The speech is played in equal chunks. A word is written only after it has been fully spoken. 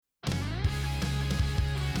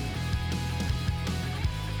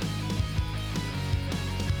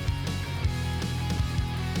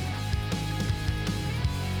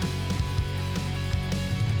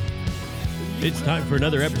It's time for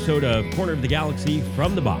another episode of Corner of the Galaxy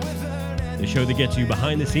from the Box, the show that gets you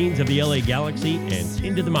behind the scenes of the LA Galaxy and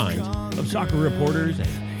into the minds of soccer reporters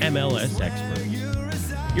and MLS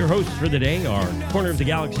experts. Your hosts for the day are Corner of the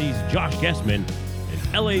Galaxy's Josh Guessman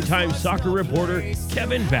and LA Times soccer reporter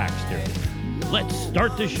Kevin Baxter. Let's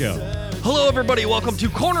start the show. Hello, everybody. Welcome to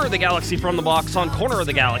Corner of the Galaxy from the Box on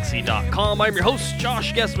cornerofthegalaxy.com. I'm your host,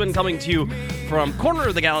 Josh Guessman, coming to you from Corner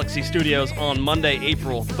of the Galaxy Studios on Monday,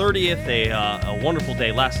 April 30th, a wonderful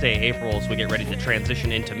day, last day of April as we get ready to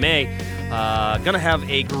transition into May. Gonna have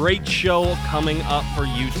a great show coming up for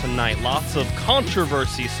you tonight. Lots of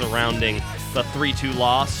controversy surrounding the 3-2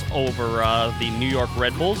 loss over the New York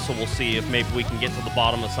Red Bulls, so we'll see if maybe we can get to the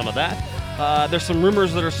bottom of some of that. There's some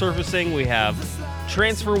rumors that are surfacing. We have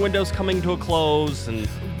transfer windows coming to a close and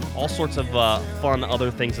all sorts of fun other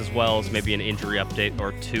things, as well as maybe an injury update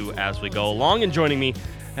or two as we go along. And joining me,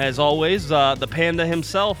 as always, the panda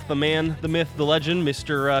himself, the man, the myth, the legend,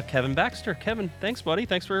 Mr. Kevin Baxter. Kevin, thanks, buddy.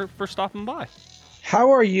 Thanks for stopping by. How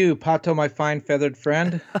are you, Pato, my fine feathered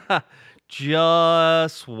friend?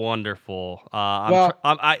 Just wonderful.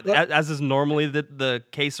 As is normally the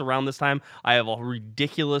case around this time, I have a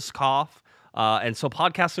ridiculous cough. And so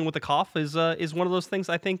podcasting with a cough is one of those things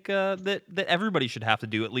I think that everybody should have to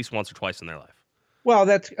do at least once or twice in their life. Well,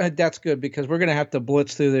 that's good because we're gonna have to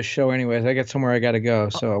blitz through this show anyways. I got somewhere I got to go,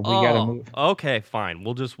 so we got to move. Okay, fine.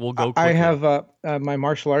 We'll go quickly. I have my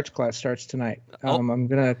martial arts class starts tonight. I'm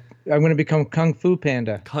gonna become Kung Fu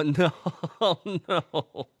Panda. No.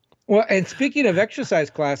 Well, and speaking of exercise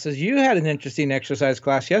classes, you had an interesting exercise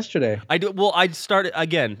class yesterday. I do. Well, I started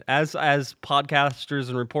again as podcasters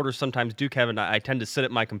and reporters sometimes do, Kevin. I tend to sit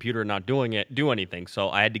at my computer and not do anything. So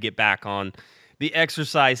I had to get back on the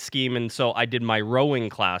exercise scheme, and so I did my rowing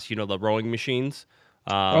class. You know, the rowing machines.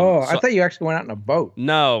 I thought you actually went out in a boat.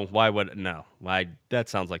 No, that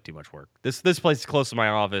sounds like too much work. This place is close to my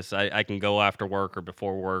office. I can go after work or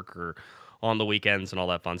before work or on the weekends and all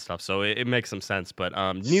that fun stuff. So it makes some sense. But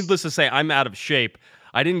needless to say, I'm out of shape.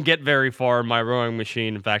 I didn't get very far in my rowing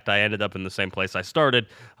machine. In fact, I ended up in the same place I started.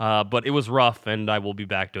 But it was rough, and I will be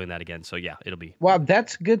back doing that again. So yeah, it'll be. Well,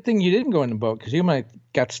 that's a good thing you didn't go in the boat because you might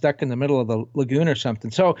got stuck in the middle of the lagoon or something.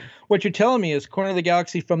 So what you're telling me is Corner of the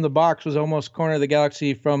Galaxy from the Box was almost Corner of the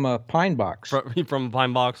Galaxy from a pine box. From a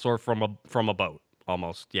pine box or from a boat.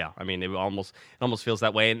 Almost, yeah. I mean, it almost feels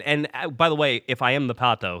that way. And by the way, if I am the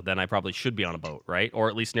Pato, then I probably should be on a boat, right? Or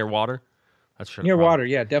at least near water. That's true. Near water,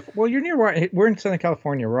 yeah, definitely. Well, you're near water. We're in Southern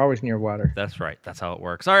California. We're always near water. That's right. That's how it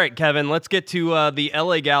works. All right, Kevin, let's get to the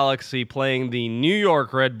LA Galaxy playing the New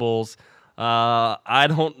York Red Bulls.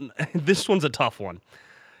 This one's a tough one.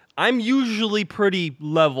 I'm usually pretty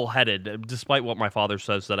level-headed, despite what my father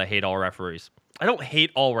says that I hate all referees. I don't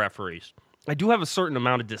hate all referees. I do have a certain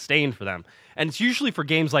amount of disdain for them. And it's usually for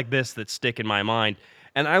games like this that stick in my mind.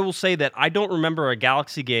 And I will say that I don't remember a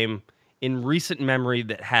Galaxy game in recent memory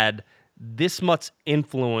that had this much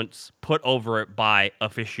influence put over it by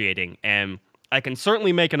officiating. And I can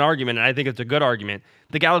certainly make an argument, and I think it's a good argument,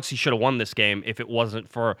 the Galaxy should have won this game if it wasn't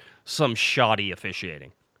for some shoddy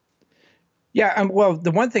officiating. Yeah, well,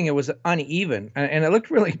 the one thing, it was uneven. And it looked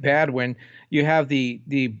really bad when you have the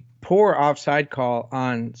poor offside call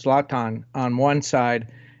on Zlatan on one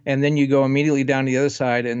side, and then you go immediately down to the other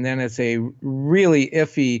side, and then it's a really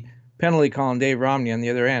iffy penalty call on Dave Romney on the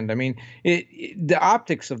other end. I mean, the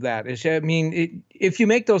optics of that is, if you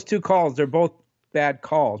make those two calls, they're both bad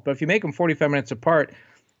calls. But if you make them 45 minutes apart,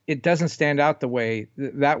 it doesn't stand out the way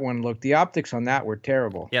that one looked. The optics on that were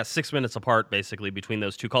terrible. Yeah, 6 minutes apart, basically, between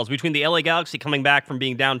those two calls. Between the LA Galaxy coming back from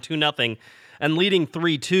being down 2-0 and leading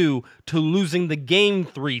 3-2 to losing the game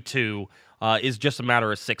 3-2 is just a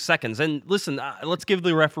matter of 6 seconds. And listen, let's give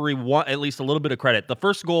the referee at least a little bit of credit. The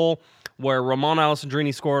first goal where Ramon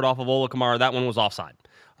Alessandrini scored off of Ola Kamara, that one was offside.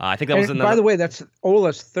 I think that was in the... By the way, that's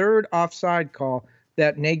Ola's third offside call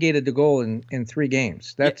that negated the goal in 3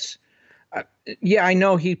 games. That's... Yeah, I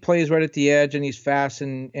know he plays right at the edge and he's fast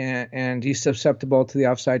and he's susceptible to the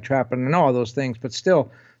offside trap and I know all those things, but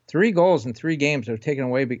still, 3 goals in 3 games that are taken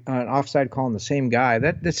away an offside call on the same guy.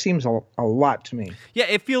 That seems a lot to me. Yeah,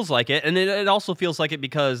 it feels like it, and it also feels like it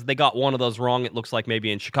because they got one of those wrong, it looks like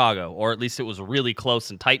maybe in Chicago, or at least it was really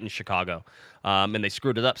close and tight in Chicago, and they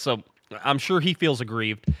screwed it up. So I'm sure he feels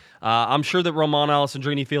aggrieved. I'm sure that Ramon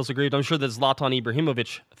Alessandrini feels aggrieved. I'm sure that Zlatan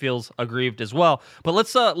Ibrahimovic feels aggrieved as well. But let's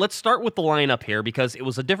start with the lineup here because it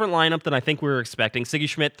was a different lineup than I think we were expecting. Sigi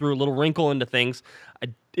Schmidt threw a little wrinkle into things.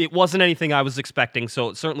 It wasn't anything I was expecting, so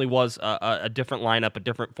it certainly was a different lineup, a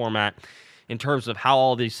different format in terms of how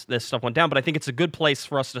all this stuff went down. But I think it's a good place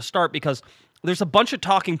for us to start because there's a bunch of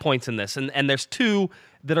talking points in this, and there's two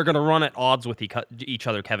that are going to run at odds with each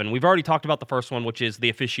other, Kevin. We've already talked about the first one, which is the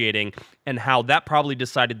officiating and how that probably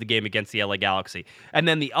decided the game against the LA Galaxy. And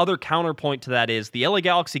then the other counterpoint to that is the LA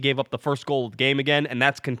Galaxy gave up the first goal of the game again, and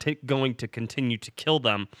that's going to continue to kill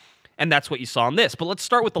them. And that's what you saw in this. But let's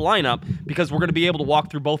start with the lineup, because we're going to be able to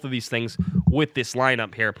walk through both of these things with this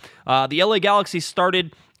lineup here. The LA Galaxy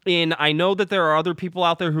started in, I know that there are other people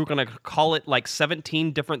out there who are going to call it like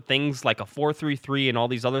 17 different things, like a 4-3-3 and all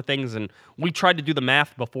these other things, and we tried to do the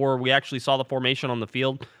math before we actually saw the formation on the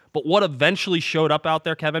field. But what eventually showed up out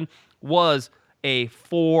there, Kevin, was a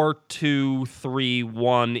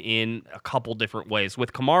 4-2-3-1 in a couple different ways,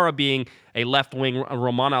 with Kamara being a left wing,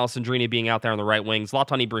 Roman Alessandrini being out there on the right wing,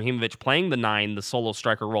 Zlatan Ibrahimovic playing the 9, the solo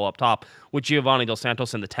striker role up top, with Giovanni Dos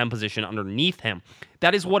Santos in the 10 position underneath him.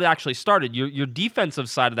 That is what actually started. Your defensive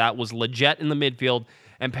side of that was Leggett in the midfield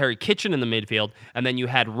and Perry Kitchen in the midfield, and then you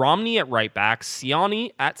had Romney at right back, Siani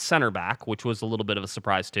at center back, which was a little bit of a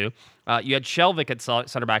surprise too. You had Shelvik at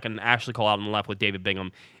center back and Ashley Cole out on the left with David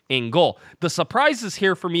Bingham in goal. The surprises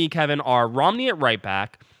here for me, Kevin, are Romney at right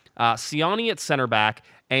back, Siani at center back,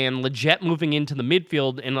 and Leggett moving into the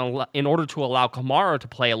midfield in order to allow Kamara to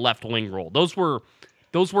play a left wing role. Those were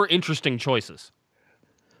interesting choices.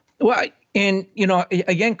 Well, and,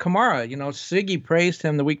 again, Kamara, Siggy praised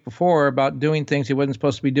him the week before about doing things he wasn't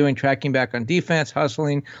supposed to be doing, tracking back on defense,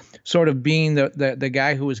 hustling, sort of being the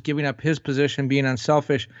guy who was giving up his position, being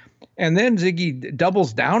unselfish. And then Ziggy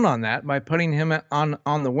doubles down on that by putting him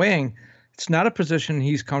on the wing. It's not a position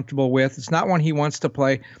he's comfortable with. It's not one he wants to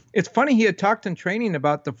play. It's funny, he had talked in training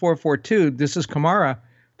about the 4-4-2. This is Kamara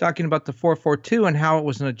talking about the 4-4-2 and how it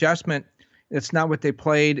was an adjustment. It's not what they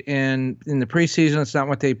played in the preseason. It's not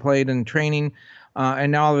what they played in training.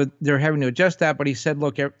 And now they're having to adjust that. But he said,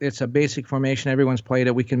 look, it's a basic formation. Everyone's played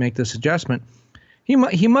it. We can make this adjustment.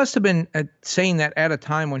 He must have been saying that at a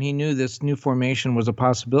time when he knew this new formation was a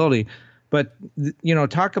possibility. But,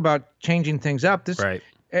 talk about changing things up. Right.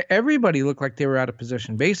 Everybody looked like they were out of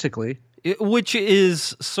position, basically. Which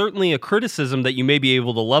is certainly a criticism that you may be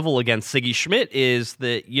able to level against Siggy Schmidt, is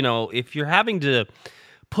that, if you're having to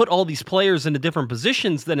put all these players into different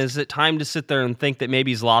positions, then is it time to sit there and think that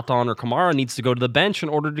maybe Zlatan or Kamara needs to go to the bench in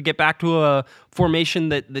order to get back to a formation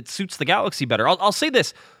that suits the Galaxy better? I'll say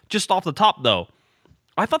this just off the top, though.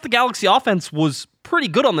 I thought the Galaxy offense was pretty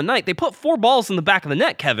good on the night. They put 4 balls in the back of the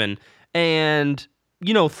net, Kevin, and,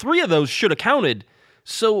 3 of those should have counted.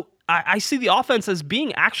 So I see the offense as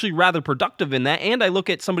being actually rather productive in that, and I look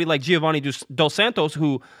at somebody like Giovanni Dos Santos,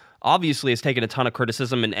 who obviously has taken a ton of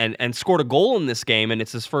criticism and scored a goal in this game, and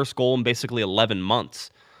it's his first goal in basically 11 months.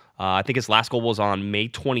 I think his last goal was on May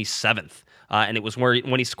 27th, and it was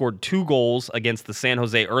when he scored 2 goals against the San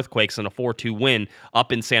Jose Earthquakes in a 4-2 win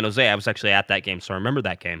up in San Jose. I was actually at that game, so I remember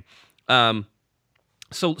that game.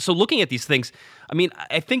 So looking at these things,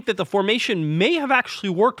 I think that the formation may have actually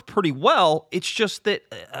worked pretty well. It's just that,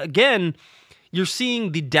 again, you're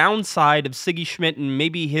seeing the downside of Siggy Schmidt and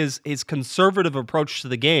maybe his conservative approach to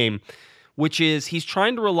the game, which is he's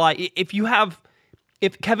trying to rely.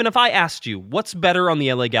 Kevin, if I asked you what's better on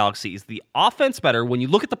the LA Galaxy, is the offense better when you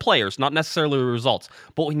look at the players, not necessarily the results,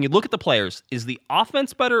 but when you look at the players, is the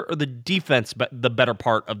offense better or the defense the better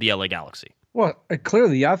part of the LA Galaxy? Well,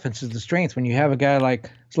 clearly the offense is the strength. When you have a guy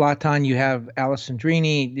like Zlatan, you have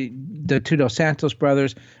Alessandrini, the two Dos Santos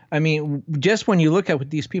brothers. Just when you look at what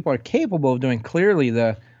these people are capable of doing, clearly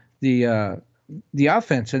the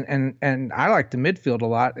offense and I like the midfield a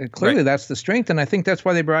lot. And clearly, right, that's the strength, and I think that's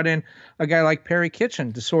why they brought in a guy like Perry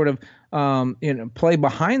Kitchen to sort of play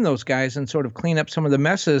behind those guys and sort of clean up some of the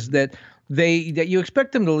messes that you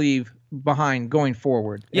expect them to leave behind going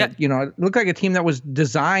forward. Yeah. It looked like a team that was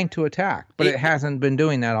designed to attack, but it hasn't been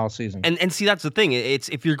doing that all season. And see, that's the thing. It's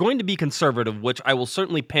if you're going to be conservative, which I will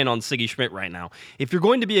certainly pin on Siggy Schmidt right now, if you're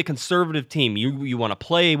going to be a conservative team, you want to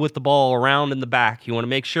play with the ball around in the back. You want to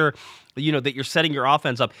make sure that you're setting your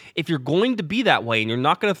offense up. If you're going to be that way and you're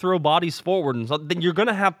not going to throw bodies forward, then you're going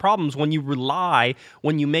to have problems when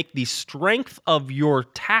you make the strength of your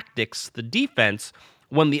tactics the defense,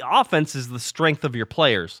 when the offense is the strength of your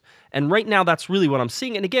players. And right now, that's really what I'm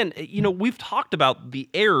seeing. And again, we've talked about the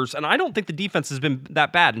errors, and I don't think the defense has been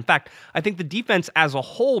that bad. In fact, I think the defense as a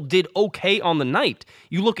whole did okay on the night.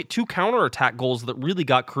 You look at 2 counterattack goals that really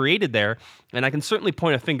got created there, and I can certainly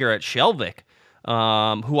point a finger at Shelvik,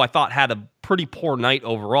 who I thought had a pretty poor night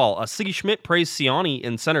overall. Siggy Schmidt praised Siani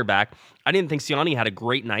in center back. I didn't think Siani had a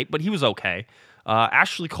great night, but he was okay.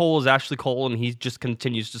 Ashley Cole is Ashley Cole, and he just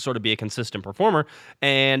continues to sort of be a consistent performer.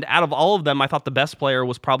 And out of all of them, I thought the best player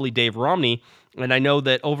was probably Dave Romney. And I know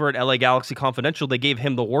that over at LA Galaxy Confidential, they gave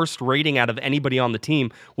him the worst rating out of anybody on the team,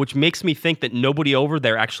 which makes me think that nobody over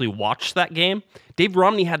there actually watched that game. Dave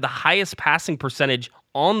Romney had the highest passing percentage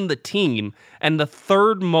on the team and the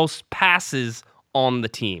third most passes on the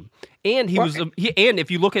team. And and if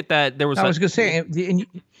you look at that, there was. I was going to say, and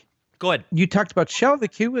go ahead. You talked about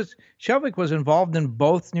Shelvik. Shelvik was involved in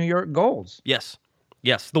both New York goals. Yes,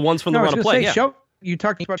 the ones from the run of play. You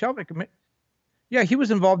talked about Shelvik. Yeah, he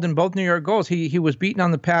was involved in both New York goals. He was beaten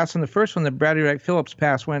on the pass on the first one. The Bradley Wright Phillips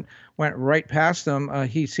pass went right past him.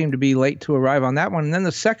 He seemed to be late to arrive on that one. And then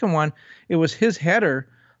the second one, it was his header.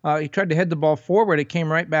 He tried to head the ball forward. It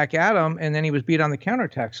came right back at him, and then he was beat on the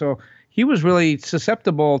counterattack. So he was really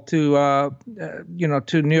susceptible to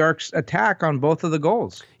New York's attack on both of the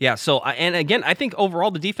goals. Yeah. So, and again, I think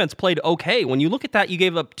overall the defense played okay. When you look at that, you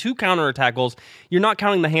gave up 2 counterattack goals. You're not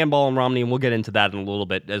counting the handball on Romney, and we'll get into that in a little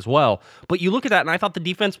bit as well. But you look at that, and I thought the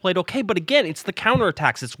defense played okay. But again, it's the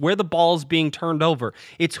counterattacks. It's where the ball is being turned over.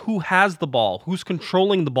 It's who has the ball, who's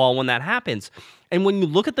controlling the ball when that happens. And when you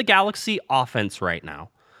look at the Galaxy offense right now,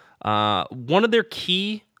 one of their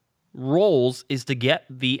key roles is to get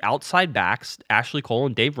the outside backs, Ashley Cole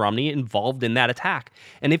and Dave Romney, involved in that attack.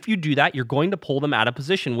 And if you do that, you're going to pull them out of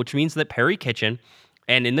position, which means that Perry Kitchen,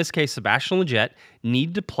 and in this case, Sebastian Lletget,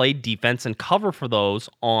 need to play defense and cover for those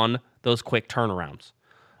on those quick turnarounds.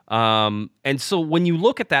 And so when you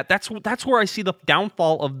look at that, that's where I see the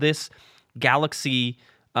downfall of this Galaxy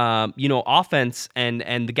offense and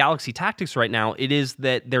the Galaxy tactics right now. It is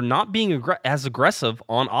that they're not being as aggressive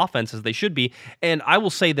on offense as they should be. And I will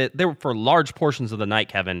say that there, for large portions of the night,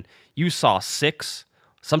 Kevin, you saw 6,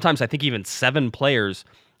 sometimes I think even 7 players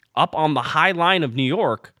up on the high line of New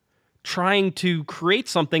York trying to create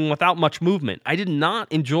something without much movement. I did not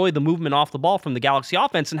enjoy the movement off the ball from the Galaxy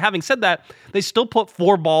offense. And having said that, they still put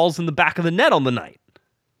 4 balls in the back of the net on the night.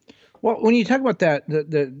 Well, when you talk about that,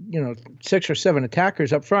 the 6 or 7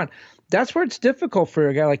 attackers up front, that's where it's difficult for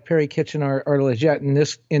a guy like Perry Kitchen or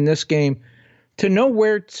Lletget in this game to know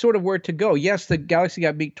where to go. Yes, the Galaxy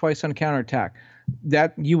got beat twice on counterattack.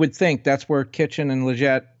 That you would think that's where Kitchen and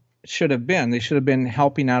Lletget should have been. They should have been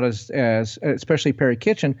helping out as especially Perry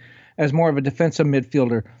Kitchen as more of a defensive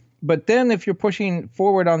midfielder. But then if you're pushing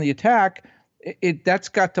forward on the attack, that's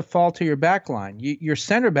got to fall to your back line. Your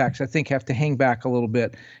center backs, I think, have to hang back a little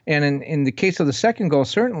bit. And in the case of the second goal,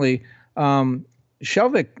 certainly,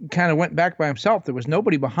 Shelvik kind of went back by himself. There was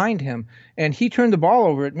nobody behind him, and he turned the ball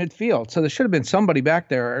over at midfield. So there should have been somebody back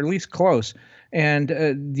there, or at least close. And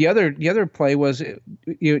the other play was,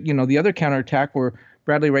 the other counterattack where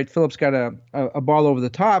Bradley Wright Phillips got a ball over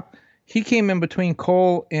the top. He came in between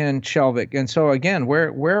Cole and Shelvik. And so again,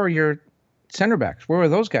 where are your center backs? Where were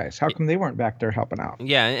those guys? How come they weren't back there helping out?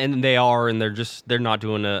 Yeah, and they are, and they're not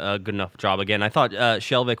doing a good enough job. Again, I thought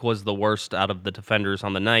Shelvik was the worst out of the defenders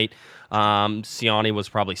on the night. Siani was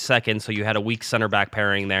probably second, so you had a weak center back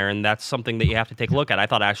pairing there, and that's something that you have to take a look at. I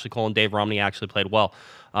thought Ashley Cole and Dave Romney actually played well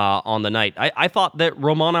on the night. I thought that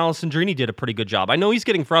Roman Alessandrini did a pretty good job. I know he's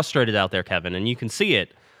getting frustrated out there, Kevin, and you can see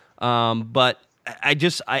it, but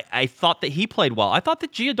I thought that he played well. I thought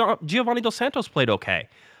that Giovanni Dos Santos played okay.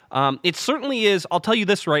 It certainly is, I'll tell you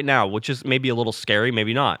this right now, which is maybe a little scary,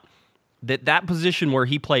 maybe not, that position where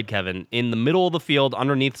he played, Kevin, in the middle of the field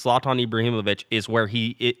underneath Zlatan Ibrahimovic is where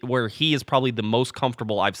he is probably the most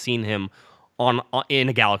comfortable I've seen him in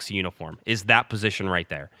a Galaxy uniform, is that position right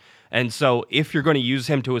there. And so if you're going to use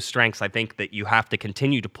him to his strengths, I think that you have to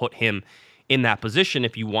continue to put him in that position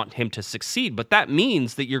if you want him to succeed. But that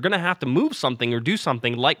means that you're going to have to move something or do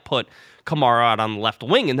something like put Kamara out on the left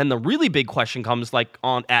wing. And then the really big question comes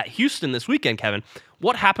at Houston this weekend, Kevin.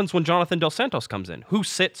 What happens when Jonathan Dos Santos comes in? Who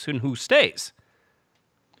sits and who stays?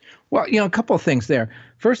 Well, a couple of things there.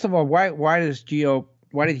 First of all, why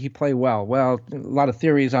did he play well? Well, a lot of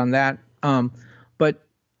theories on that. But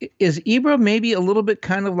is Ibra maybe a little bit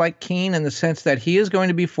kind of like Keane in the sense that he is going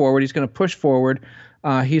to be forward, he's going to push forward.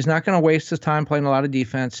 He's not going to waste his time playing a lot of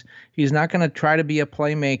defense. He's not going to try to be a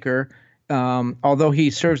playmaker, although he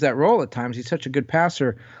serves that role at times. He's such a good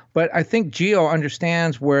passer. But I think Gio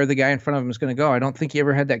understands where the guy in front of him is going to go. I don't think he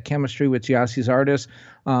ever had that chemistry with Giassi Zardes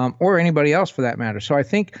or anybody else for that matter. So I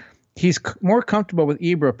think he's more comfortable with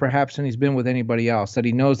Ibra perhaps than he's been with anybody else, that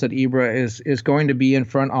he knows that Ibra is going to be in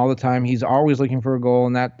front all the time. He's always looking for a goal,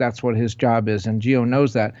 and that's what his job is, and Gio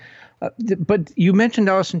knows that. But you mentioned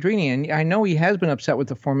Alessandrini, and I know he has been upset with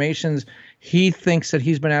the formations. he thinks that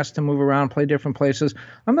he's been asked to move around, play different places.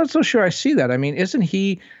 I'm not so sure I see that. I mean, isn't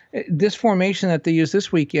he this formation that they used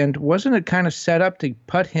this weekend? Wasn't it kind of set up to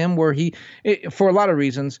put him where for a lot of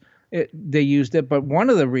reasons? They used it, but one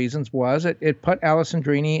of the reasons was it put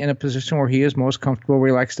Alessandrini in a position where he is most comfortable, where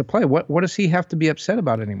he likes to play. What does he have to be upset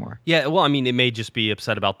about anymore? Yeah, well, I mean, it may just be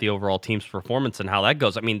upset about the overall team's performance and how that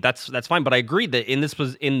goes. I mean, that's fine, but I agree that in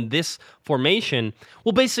this formation,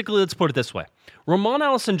 well, basically, let's put it this way. Romain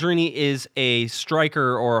Alessandrini is a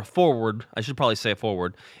striker or a forward, I should probably say a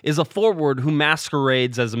forward, is a forward who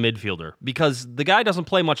masquerades as a midfielder because the guy doesn't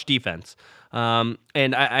play much defense. And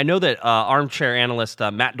I know that armchair analyst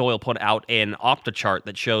Matt Doyle put out an Opta chart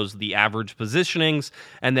that shows the average positionings,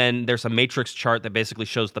 and then there's a matrix chart that basically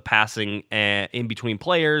shows the passing in between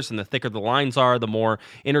players, and the thicker the lines are, the more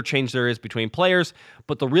interchange there is between players.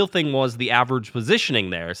 But the real thing was the average positioning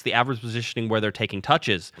there. It's the average positioning where they're taking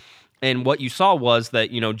touches. And what you saw was that,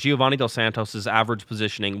 Giovanni Dos Santos' average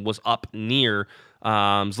positioning was up near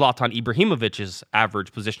Zlatan Ibrahimovic's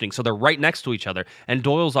average positioning. So they're right next to each other. And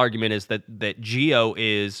Doyle's argument is that Gio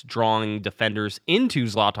is drawing defenders into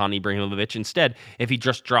Zlatan Ibrahimovic. Instead, if he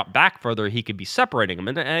just dropped back further, he could be separating them.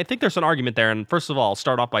 And I think there's an argument there. And first of all, I'll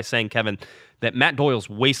start off by saying, Kevin, that Matt Doyle's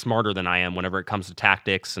way smarter than I am whenever it comes to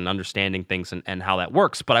tactics and understanding things and how that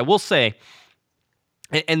works. But I will say,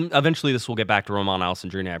 and eventually this will get back to Romain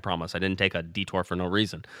Alessandrini, I promise. I didn't take a detour for no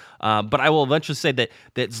reason. But I will eventually say that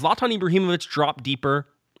Zlatan Ibrahimovic dropped deeper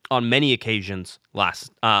on many occasions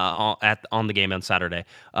on the game on Saturday.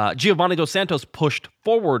 Giovanni Dos Santos pushed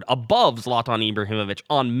forward above Zlatan Ibrahimovic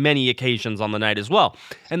on many occasions on the night as well.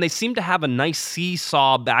 And they seem to have a nice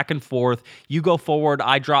seesaw back and forth. You go forward,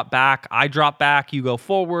 I drop back, you go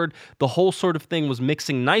forward. The whole sort of thing was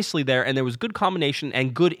mixing nicely there, and there was good combination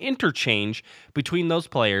and good interchange between those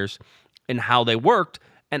players and how they worked.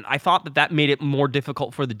 And I thought that made it more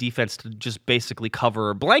difficult for the defense to just basically cover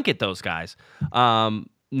or blanket those guys.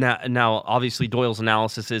 Now, obviously, Doyle's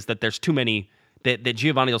analysis is that there's too many, that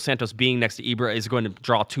Giovanni Dos Santos being next to Ibra is going to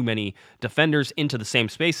draw too many defenders into the same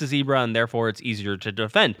space as Ibra, and therefore it's easier to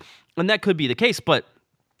defend. And that could be the case, but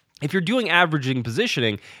if you're doing averaging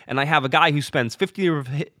positioning, and I have a guy who spends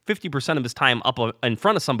 50% of his time up in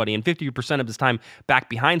front of somebody and 50% of his time back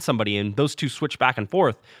behind somebody, and those two switch back and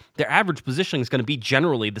forth, their average positioning is going to be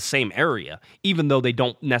generally the same area, even though they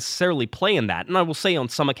don't necessarily play in that. And I will say on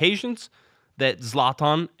some occasions, that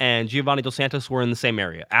Zlatan and Giovanni Dos Santos were in the same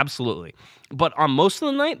area. Absolutely. But on most of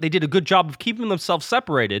the night, they did a good job of keeping themselves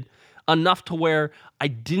separated enough to where I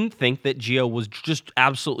didn't think that Gio was just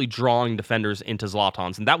absolutely drawing defenders into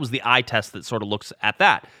Zlatan's. And that was the eye test that sort of looks at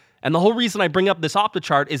that. And the whole reason I bring up this Opta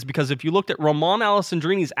chart is because if you looked at Romain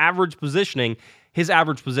Alessandrini's average positioning, his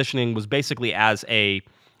average positioning was basically as a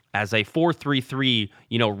 4-3-3,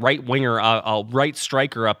 right winger, a right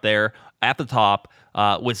striker up there at the top,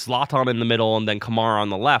 with Zlatan in the middle and then Kamara on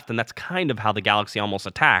the left. And that's kind of how the Galaxy almost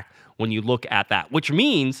attack when you look at that, which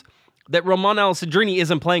means that Romain Alessandrini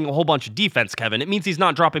isn't playing a whole bunch of defense, Kevin. It means he's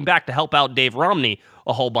not dropping back to help out Dave Romney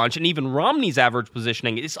a whole bunch. And even Romney's average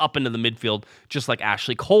positioning is up into the midfield, just like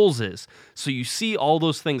Ashley Cole's is. So you see all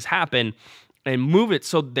those things happen and move it.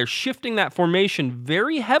 So they're shifting that formation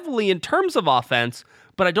very heavily in terms of offense,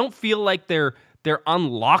 but I don't feel like they're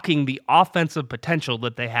unlocking the offensive potential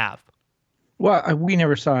that they have. Well, we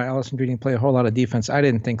never saw Alessandrini play a whole lot of defense, I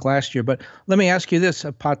didn't think, last year. But let me ask you this,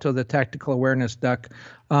 Pato, the tactical awareness duck.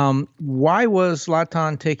 Why was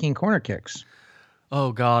Zlatan taking corner kicks?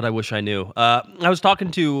 Oh, God, I wish I knew.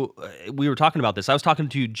 We were talking about this. I was talking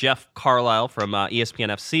to Jeff Carlisle from ESPN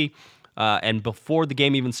FC, and before the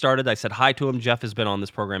game even started, I said hi to him. Jeff has been on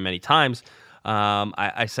this program many times.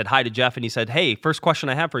 I said hi to Jeff, and he said, hey, first question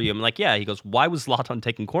I have for you. I'm like, yeah. He goes, why was Zlatan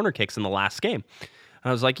taking corner kicks in the last game? And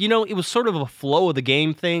I was like, it was sort of a flow of the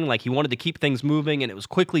game thing. Like, he wanted to keep things moving, and it was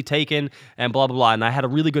quickly taken, and blah, blah, blah. And I had a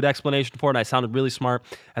really good explanation for it, and I sounded really smart.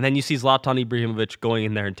 And then you see Zlatan Ibrahimovic going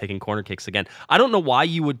in there and taking corner kicks again. I don't know why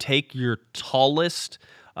you would take your tallest,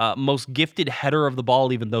 most gifted header of the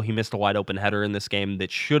ball, even though he missed a wide-open header in this game that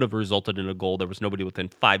should have resulted in a goal. There was nobody within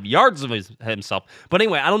 5 yards of himself. But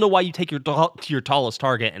anyway, I don't know why you take your tallest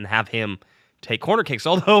target and have him take corner kicks,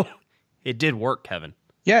 although it did work, Kevin.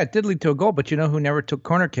 Yeah, it did lead to a goal, but you know who never took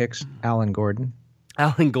corner kicks? Alan Gordon.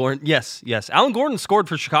 Alan Gordon, yes. Alan Gordon scored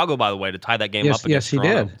for Chicago, by the way, to tie that game up against Toronto.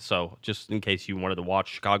 Yes, he did. So just in case you wanted to watch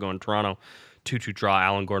Chicago and Toronto, 2-2 draw,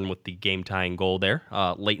 Alan Gordon with the game-tying goal there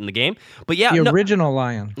late in the game. But yeah, original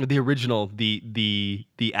Lion. The original, the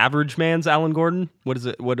average man's Alan Gordon. What is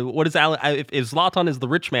it? What is Alan? If Zlatan is the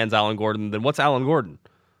rich man's Alan Gordon, then what's Alan Gordon?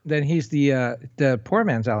 Then he's the poor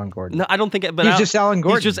man's Alan Gordon. No, I don't think it, but he's just Alan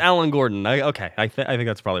Gordon. He's just Alan Gordon. I think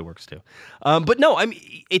that's probably works too. But no, I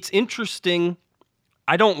mean, it's interesting.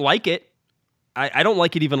 I don't like it. I don't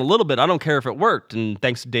like it even a little bit. I don't care if it worked. And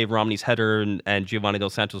thanks to Dave Romney's header and Giovanni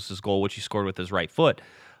Dos Santos' goal, which he scored with his right foot,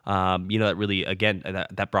 that really, again,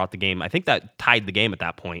 that brought the game. I think that tied the game at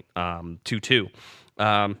that point, 2-2.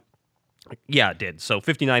 Yeah, it did. So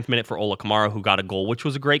 59th minute for Ola Kamara, who got a goal, which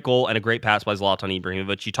was a great goal and a great pass by Zlatan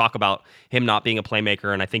Ibrahimovic. You talk about him not being a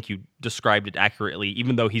playmaker, and I think you described it accurately,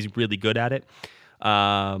 even though he's really good at it.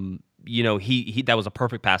 He that was a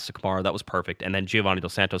perfect pass to Kamara. That was perfect. And then Giovanni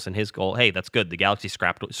Dos Santos and his goal. Hey, that's good. The Galaxy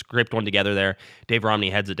scraped one together there. Dave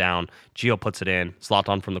Romney heads it down. Gio puts it in.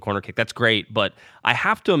 Zlatan from the corner kick. That's great. But I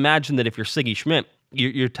have to imagine that if you're Sigi Schmidt,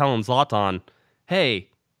 you're telling Zlatan, hey,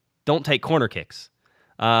 don't take corner kicks.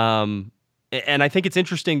 And I think it's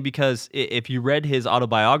interesting because if you read his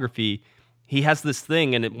autobiography, he has this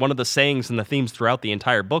thing, and one of the sayings and the themes throughout the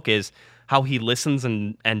entire book is how he listens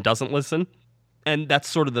and doesn't listen. And that's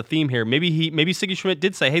sort of the theme here. Maybe Sigi Schmidt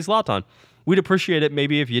did say, hey, Zlatan, we'd appreciate it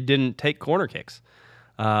maybe if you didn't take corner kicks.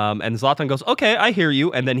 And Zlatan goes, okay, I hear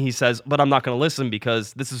you. And then he says, but I'm not going to listen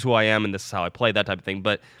because this is who I am and this is how I play, that type of thing.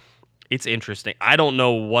 But it's interesting. I don't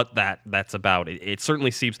know what that's about. It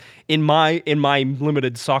certainly seems, in my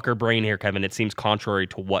limited soccer brain here, Kevin, it seems contrary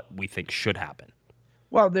to what we think should happen.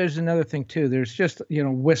 Well, there's another thing too. There's just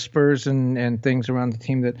whispers and things around the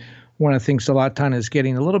team that one of the things Zlatan is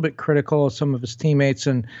getting a little bit critical of some of his teammates,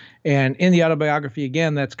 and in the autobiography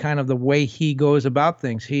again, that's kind of the way he goes about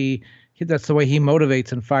things. That's the way he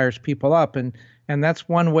motivates and fires people up, and that's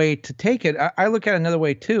one way to take it. I look at another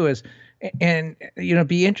way too as. And,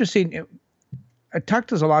 be interesting. I talked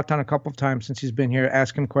to Zlatan a couple of times since he's been here,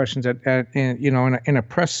 ask him questions in a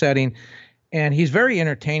press setting. And he's very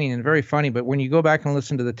entertaining and very funny. But when you go back and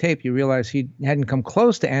listen to the tape, you realize he hadn't come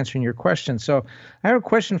close to answering your question. So I have a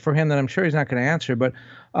question for him that I'm sure he's not going to answer. But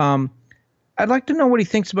I'd like to know what he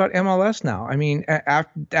thinks about MLS now. I mean,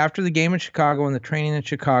 after the game in Chicago and the training in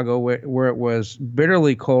Chicago, where it was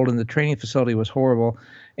bitterly cold and the training facility was horrible,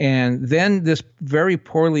 and then this very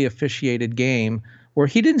poorly officiated game where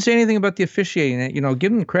he didn't say anything about the officiating.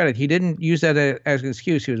 Give him credit. He didn't use that as an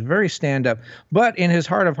excuse. He was very stand-up. But in his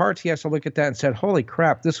heart of hearts, he has to look at that and said, holy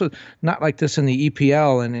crap, this was not like this in the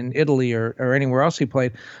EPL and in Italy or anywhere else he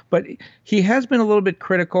played. But he has been a little bit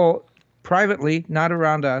critical privately, not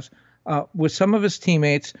around us, with some of his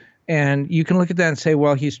teammates. And you can look at that and say,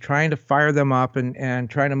 well, he's trying to fire them up and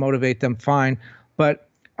trying to motivate them, fine. But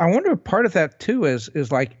I wonder if part of that, too,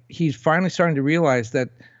 is like he's finally starting to realize that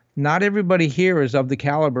not everybody here is of the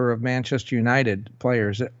caliber of Manchester United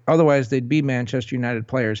players. Otherwise, they'd be Manchester United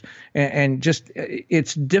players. And just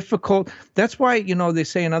it's difficult. That's why, they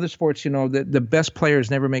say in other sports, that the best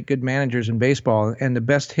players never make good managers in baseball, and the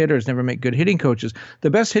best hitters never make good hitting coaches. The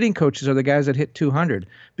best hitting coaches are the guys that hit 200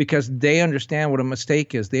 because they understand what a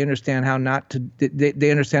mistake is. They understand how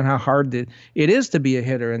they understand how hard it is to be a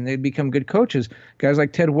hitter, and they become good coaches. Guys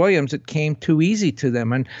like Ted Williams, it came too easy to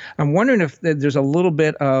them. And I'm wondering if there's a little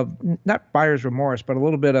bit of not buyer's remorse, but a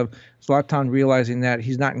little bit of Zlatan realizing that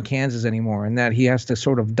he's not in Kansas anymore and that he has to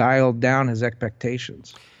sort of dial down his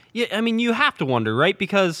expectations. Yeah, I mean, you have to wonder, right?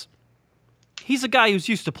 Because he's a guy who's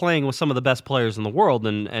used to playing with some of the best players in the world,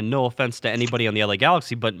 and no offense to anybody on the LA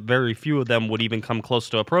Galaxy, but very few of them would even come close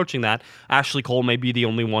to approaching that. Ashley Cole may be the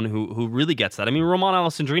only one who really gets that. I mean, Romain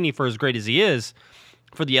Alessandrini, for as great as he is,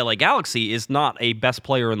 for the LA Galaxy, is not a best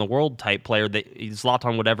player in the world type player that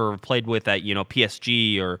Zlatan would ever have played with at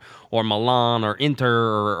PSG or Milan or Inter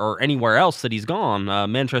or anywhere else that he's gone.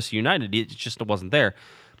 Manchester United, it just wasn't there.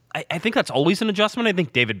 I think that's always an adjustment. I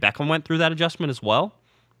think David Beckham went through that adjustment as well.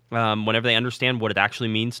 Whenever they understand what it actually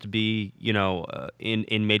means to be,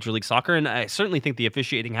 in Major League Soccer, and I certainly think the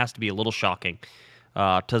officiating has to be a little shocking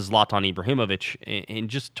to Zlatan Ibrahimovic in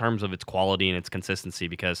just terms of its quality and its consistency,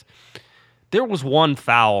 because there was one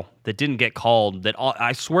foul that didn't get called that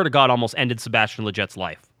I swear to God almost ended Sebastian Leget's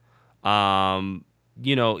life.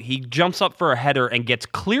 He jumps up for a header and gets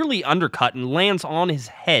clearly undercut and lands on his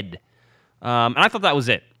head. And I thought that was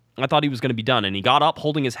it. I thought he was going to be done. And he got up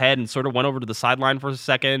holding his head and sort of went over to the sideline for a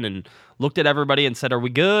second and looked at everybody and said, are we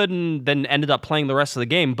good? And then ended up playing the rest of the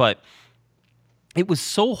game. But it was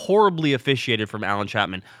so horribly officiated from Alan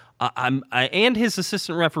Chapman. And his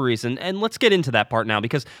assistant referees, and let's get into that part now,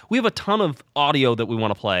 because we have a ton of audio that we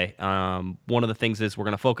want to play. One of the things is we're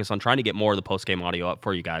going to focus on trying to get more of the post-game audio up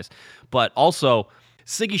for you guys. But also,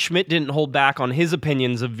 Sigi Schmidt didn't hold back on his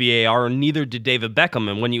opinions of VAR, and neither did David Beckham.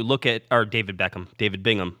 And when you look at, David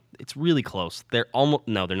Bingham, it's really close. They're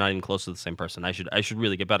not even close to the same person. I should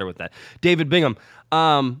really get better with that. David Bingham,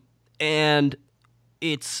 and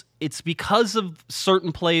it's because of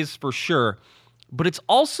certain plays for sure, but it's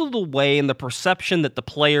also the way and the perception that the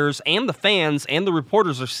players and the fans and the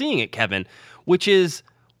reporters are seeing it, Kevin, which is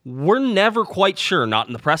we're never quite sure, not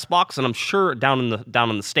in the press box, and I'm sure down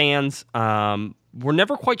in the stands, we're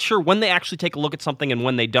never quite sure when they actually take a look at something and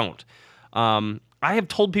when they don't. I have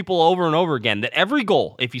told people over and over again that every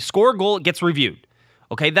goal, if you score a goal, it gets reviewed.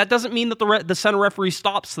 Okay, that doesn't mean that the center referee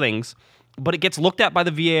stops things, but it gets looked at by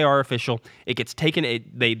the VAR official. It gets taken.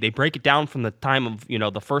 They break it down from the time of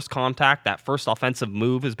the first contact. That first offensive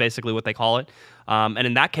move is basically what they call it. And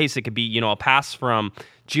in that case, it could be a pass from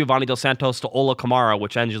Giovanni Dos Santos to Ola Kamara,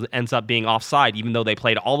 which ends up being offside, even though they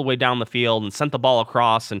played all the way down the field and sent the ball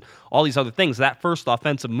across and all these other things. That first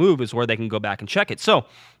offensive move is where they can go back and check it. So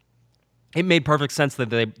it made perfect sense that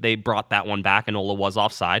they brought that one back and Ola was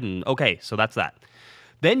offside. And okay, so that's that.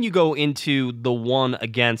 Then you go into the one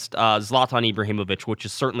against Zlatan Ibrahimovic, which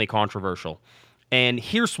is certainly controversial. And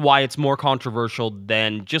here's why it's more controversial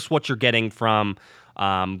than just what you're getting from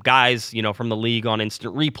guys, from the league on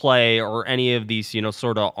instant replay or any of these,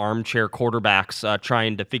 sort of armchair quarterbacks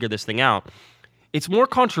trying to figure this thing out. It's more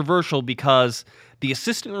controversial because the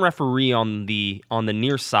assistant referee on the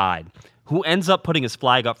near side, who ends up putting his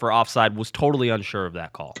flag up for offside, was totally unsure of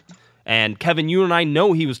that call. And Kevin, you and I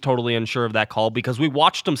know he was totally unsure of that call because we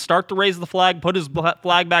watched him start to raise the flag, put his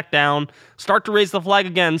flag back down, start to raise the flag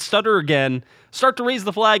again, stutter again, start to raise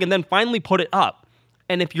the flag, and then finally put it up.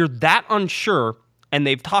 And if you're that unsure, and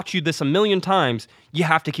they've taught you this a million times, you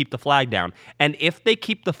have to keep the flag down. And if they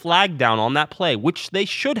keep the flag down on that play, which they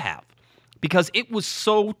should have, because it was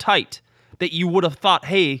so tight that you would have thought,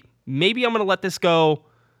 hey, maybe I'm going to let this go.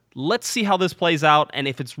 Let's see how this plays out, and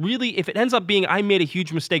if it ends up being I made a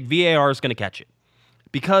huge mistake, VAR is going to catch it.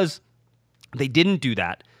 Because they didn't do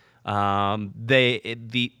that.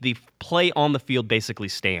 The play on the field basically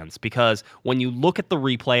stands, because when you look at the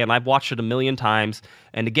replay, and I've watched it a million times,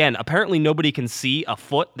 and again, apparently nobody can see a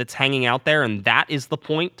foot that's hanging out there, and that is the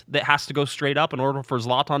point that has to go straight up in order for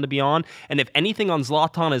Zlatan to be on. And if anything on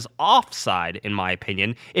Zlatan is offside, in my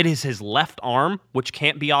opinion, it is his left arm, which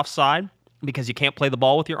can't be offside, because you can't play the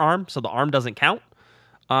ball with your arm, so the arm doesn't count,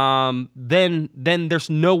 then there's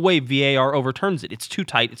no way VAR overturns it. It's too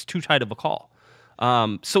tight. It's too tight of a call.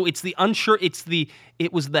 So it's the unsure.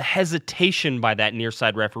 It was the hesitation by that near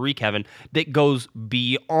side referee, Kevin, that goes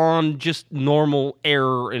beyond just normal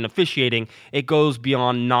error in officiating. It goes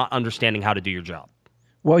beyond not understanding how to do your job.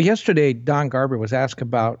 Well, yesterday Don Garber was asked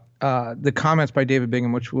about the comments by David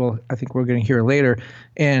Bingham, which I think we're going to hear later,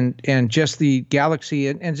 and just the Galaxy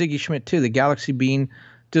and Ziggy Schmidt too. The Galaxy being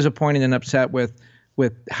disappointed and upset with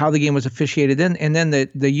how the game was officiated, and then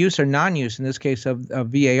the use or non-use in this case of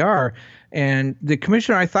VAR. And the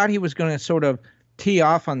commissioner, I thought he was going to sort of tee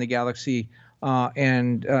off on the Galaxy,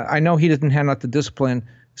 and I know he doesn't hand out the discipline,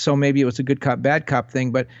 so maybe it was a good cop, bad cop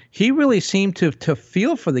thing, but he really seemed to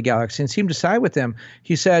feel for the Galaxy and seemed to side with them.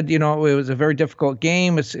 He said, it was a very difficult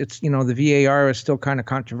game. It's the VAR is still kind of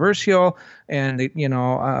controversial, and he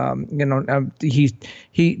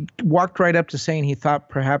walked right up to saying he thought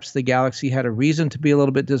perhaps the Galaxy had a reason to be a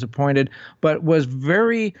little bit disappointed, but was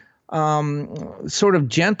very sort of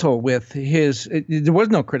gentle with there was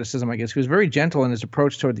no criticism, I guess. He was very gentle in his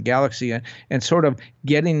approach toward the Galaxy and sort of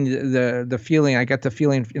getting the feeling, I got the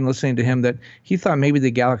feeling in listening to him, that he thought maybe the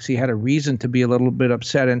Galaxy had a reason to be a little bit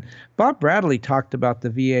upset. And Bob Bradley talked about the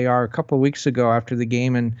VAR a couple of weeks ago after the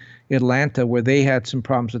game in Atlanta, where they had some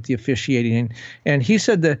problems with the officiating. And he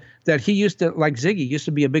said that he used to, like Ziggy, used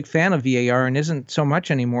to be a big fan of VAR and isn't so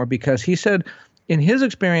much anymore, because he said in his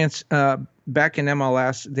experience back in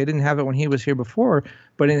MLS, they didn't have it when he was here before,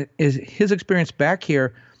 but in his experience back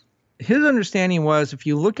here, his understanding was if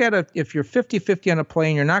you look at if you're 50-50 on a play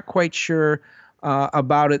and you're not quite sure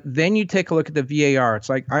about it, then you take a look at the VAR. It's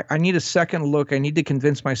like, I need a second look. I need to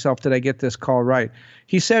convince myself that I get this call right.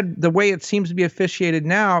 He said the way it seems to be officiated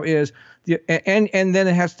now is, and then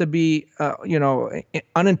it has to be,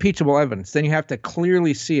 unimpeachable evidence. Then you have to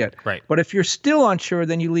clearly see it. Right. But if you're still unsure,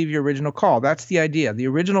 then you leave your original call. That's the idea. The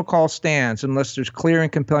original call stands unless there's clear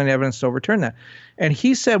and compelling evidence to overturn that. And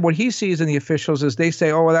he said what he sees in the officials is they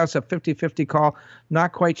say, oh, well, that's a 50-50 call.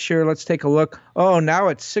 Not quite sure. Let's take a look. Oh, now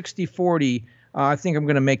it's 60-40. I think I'm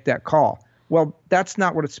going to make that call. Well, that's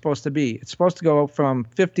not what it's supposed to be. It's supposed to go from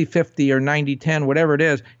 50-50 or 90-10, whatever it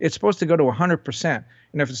is. It's supposed to go to 100%.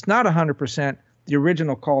 And if it's not 100%, the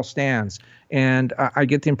original call stands. And I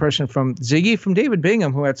get the impression from Ziggy, from David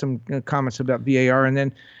Bingham, who had some comments about VAR, and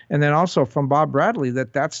then also from Bob Bradley,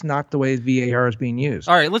 that that's not the way VAR is being used.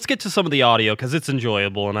 All right, let's get to some of the audio because it's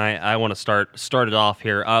enjoyable, and I want to start it off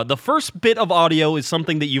here. The first bit of audio is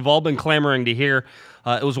something that you've all been clamoring to hear.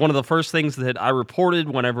 It was one of the first things that I reported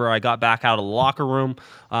whenever I got back out of the locker room.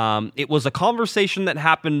 It was a conversation that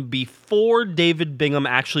happened before David Bingham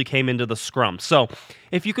actually came into the scrum. So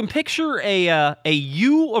if you can picture a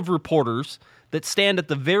U of reporters that stand at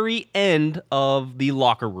the very end of the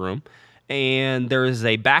locker room, and there is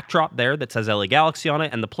a backdrop there that says LA Galaxy on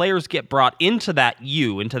it, and the players get brought into that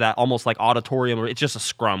U, into that almost like auditorium. It's just a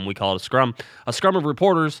scrum. We call it a scrum of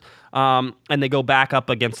reporters, and they go back up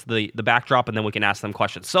against the backdrop, and then we can ask them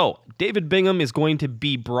questions. So David Bingham is going to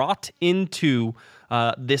be brought into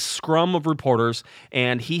this scrum of reporters,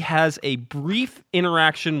 and he has a brief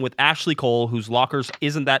interaction with Ashley Cole, whose lockers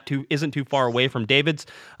isn't too far away from David's.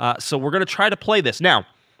 So we're going to try to play this now.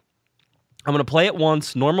 I'm going to play it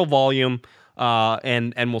once, normal volume,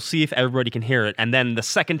 and we'll see if everybody can hear it. And then the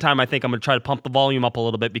second time, I think I'm going to try to pump the volume up a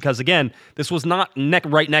little bit because, again, this was not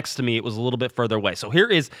right next to me. It was a little bit further away. So here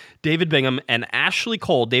is David Bingham and Ashley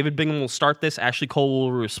Cole. David Bingham will start this. Ashley Cole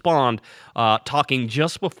will respond, talking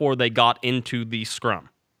just before they got into the scrum.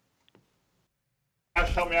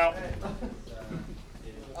 Ash, help me out.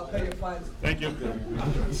 I'll pay your fines. Thank you.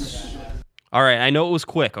 All right, I know it was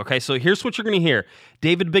quick. Okay, so here's what you're going to hear.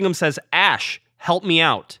 David Bingham says, "Ash, help me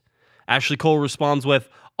out." Ashley Cole responds with,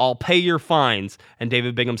 "I'll pay your fines." And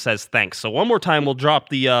David Bingham says, "Thanks." So one more time, we'll chump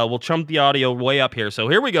the audio way up here. So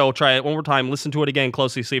here we go. We'll try it one more time. Listen to it again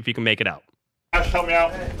closely. See if you can make it out. Ash, help me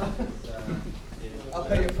out. I'll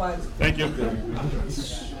pay your fines. Thank you.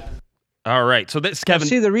 All right. So this, Kevin.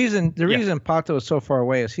 See, the reason Pato is so far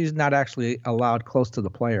away is he's not actually allowed close to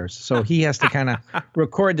the players, so he has to kind of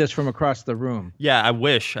record this from across the room. Yeah, I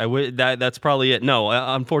wish. That's probably it. No,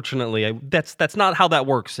 unfortunately, that's not how that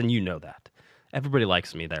works, and you know that. Everybody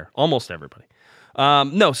likes me there. Almost everybody.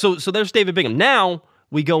 No. So there's David Bingham. Now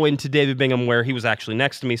we go into David Bingham where he was actually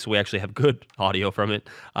next to me, so we actually have good audio from it,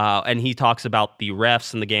 and he talks about the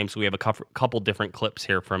refs and the game. So we have a couple different clips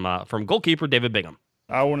here from goalkeeper David Bingham.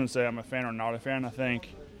 I wouldn't say I'm a fan or not a fan. I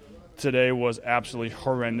think today was absolutely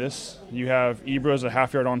horrendous. You have Ibras a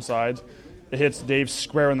half yard onside. It hits Dave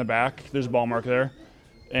square in the back. There's a ball mark there.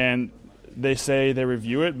 And they say they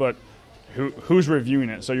review it, but who's reviewing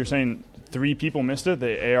it? So you're saying 3 people missed it?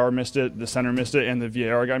 The AR missed it, the center missed it, and the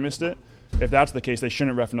VAR guy missed it? If that's the case, they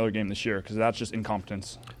shouldn't ref another game this year because that's just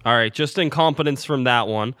incompetence. All right, just incompetence from that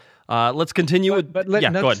one. Let's continue with. Go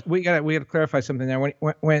ahead. We got to clarify something there.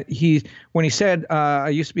 When he said I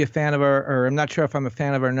used to be a fan of her, or I'm not sure if I'm a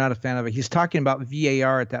fan of her or not a fan of her. He's talking about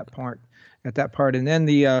VAR at that part, and then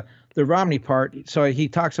the Romney part. So he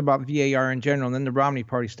talks about VAR in general, and then the Romney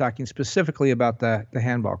part. He's talking specifically about the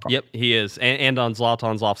handball call. Yep, he is, and on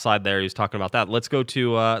Zlatan's offside there, he's talking about that. Let's go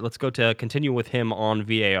to continue with him on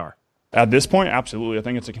VAR. At this point, absolutely. I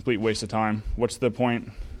think it's a complete waste of time. What's the point?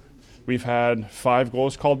 We've had 5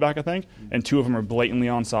 goals called back, I think, and 2 of them are blatantly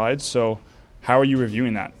onside. So how are you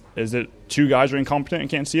reviewing that? Is it 2 guys are incompetent and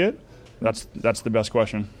can't see it? That's the best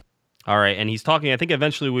question. All right, and he's talking, I think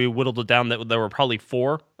eventually we whittled it down that there were probably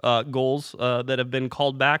 4 goals that have been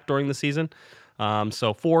called back during the season.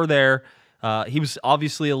 So 4 there. He was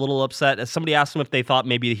obviously a little upset. Somebody asked him if they thought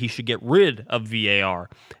maybe he should get rid of VAR,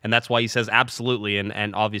 and that's why he says absolutely,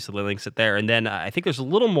 and obviously links it there. And then I think there's a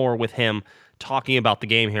little more with him talking about the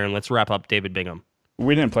game here, and let's wrap up David Bingham.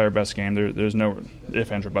 We didn't play our best game. There's no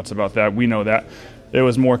ifs, ands, or buts about that. We know that. It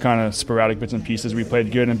was more kind of sporadic bits and pieces. We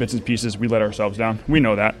played good, and bits and pieces we let ourselves down. We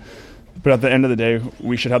know that. But at the end of the day,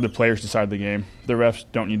 we should have the players decide the game. The refs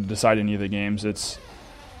don't need to decide any of the games.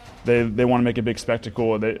 They want to make a big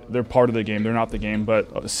spectacle. They're part of the game. They're not the game. But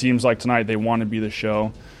it seems like tonight they want to be the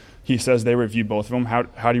show. He says they review both of them.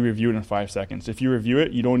 How do you review it in 5 seconds? If you review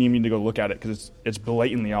it, you don't even need to go look at it because it's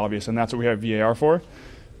blatantly obvious, and that's what we have VAR for.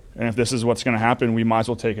 And if this is what's going to happen, we might as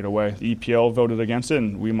well take it away. The EPL voted against it,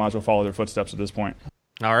 and we might as well follow their footsteps at this point.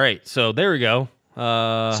 All right, so there we go.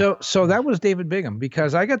 So that was David Bingham,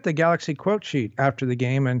 because I got the Galaxy quote sheet after the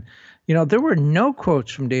game, and there were no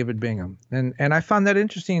quotes from David Bingham, and I found that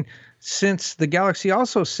interesting, since the Galaxy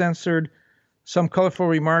also censored some colorful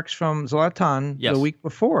remarks from Zlatan the week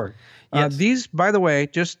before. Yes. These, by the way,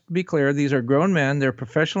 just to be clear, these are grown men. They're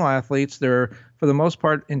professional athletes. They're, for the most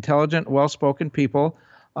part, intelligent, well-spoken people.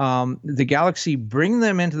 The Galaxy bring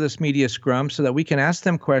them into this media scrum so that we can ask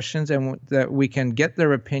them questions and that we can get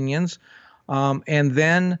their opinions. And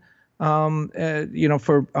then, on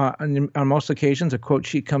most occasions, a quote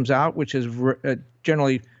sheet comes out, which is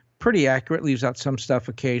generally pretty accurate, leaves out some stuff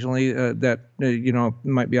occasionally that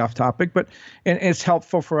might be off topic, and it's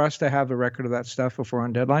helpful for us to have a record of that stuff before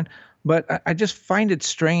on deadline. But I just find it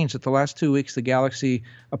strange that the last 2 weeks the Galaxy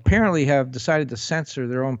apparently have decided to censor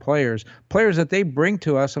their own players that they bring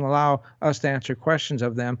to us and allow us to answer questions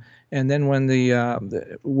of them. And then when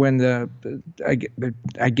I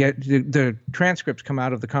get the transcripts come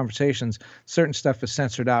out of the conversations, certain stuff is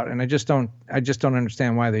censored out, and I just don't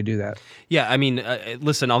understand why they do that. Yeah, I mean,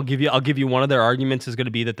 listen, I'll give you one of their arguments is going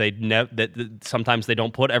to be that that sometimes they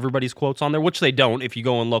don't put everybody's quotes on there, which they don't. If you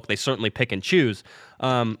go and look, they certainly pick and choose.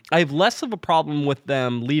 I have less of a problem with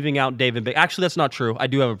them leaving out David Bingham. Actually, that's not true. I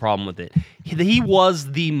do have a problem with it. He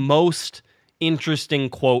was the most interesting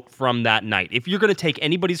quote from that night. If you're going to take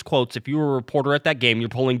anybody's quotes, if you were a reporter at that game, you're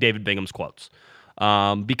pulling David Bingham's quotes.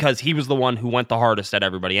 Because he was the one who went the hardest at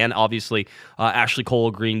everybody. And obviously, Ashley Cole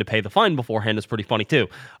agreeing to pay the fine beforehand is pretty funny too.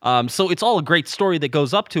 So it's all a great story that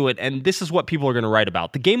goes up to it, and this is what people are going to write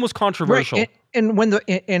about. The game was controversial. Right.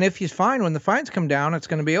 And if he's fine, when the fines come down, it's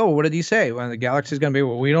going to be, oh, what did he say? Well, the Galaxy's going to be,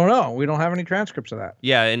 well, we don't know. We don't have any transcripts of that.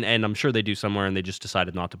 Yeah, and I'm sure they do somewhere, and they just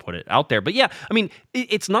decided not to put it out there. But yeah, I mean,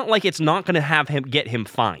 it's not like it's not going to get him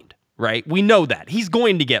fined. Right? We know that. He's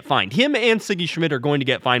going to get fined. Him and Sigi Schmidt are going to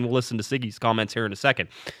get fined. We'll listen to Siggy's comments here in a second.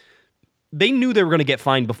 They knew they were going to get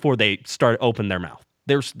fined before they open their mouth.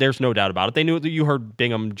 There's no doubt about it. They knew that. You heard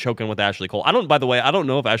Bingham choking with Ashley Cole. By the way, I don't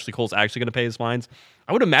know if Ashley Cole's actually going to pay his fines.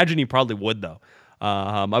 I would imagine he probably would, though.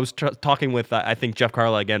 I was talking with, I think, Jeff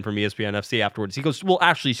Carla again from ESPN FC afterwards. He goes, well,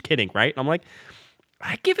 Ashley's kidding, right? And I'm like,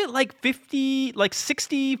 I give it like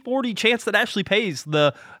 60, 40 chance that Ashley pays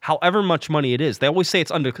the however much money it is. They always say it's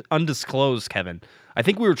undisclosed, Kevin. I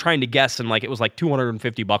think we were trying to guess, and like it was like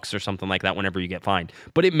 $250 or something like that whenever you get fined.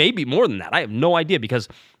 But it may be more than that. I have no idea because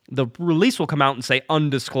the release will come out and say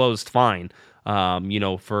undisclosed fine,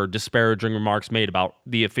 for disparaging remarks made about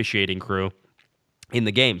the officiating crew in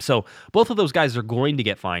the game. So both of those guys are going to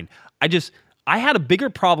get fined. I had a bigger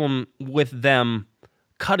problem with them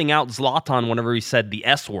cutting out Zlatan whenever he said the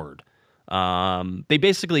S word. They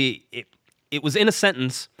basically, it was in a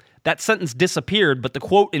sentence. That sentence disappeared, but the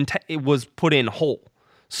quote it was put in whole.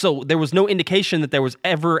 So there was no indication that there was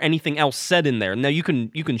ever anything else said in there. Now you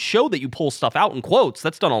can show that you pull stuff out in quotes.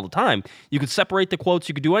 That's done all the time. You could separate the quotes.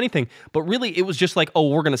 You could do anything. But really, it was just like, oh,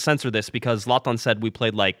 we're going to censor this because Zlatan said we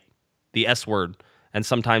played like the S word, and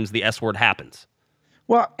sometimes the S word happens.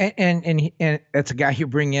 Well, and it's a guy you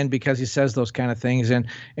bring in because he says those kind of things, and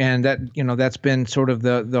that that's been sort of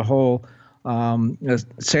the whole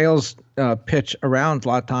sales pitch around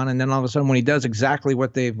Zlatan, and then all of a sudden when he does exactly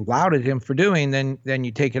what they've lauded him for doing, then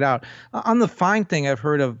you take it out. On the fine thing, I've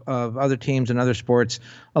heard of other teams and other sports.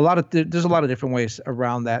 There's a lot of different ways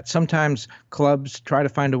around that. Sometimes clubs try to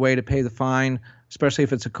find a way to pay the fine, especially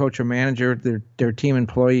if it's a coach or manager, their team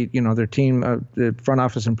employee, their team, the front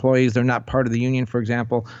office employees, they're not part of the union, for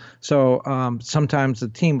example. So sometimes the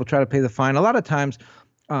team will try to pay the fine. A lot of times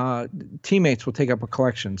teammates will take up a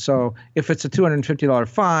collection. So if it's a $250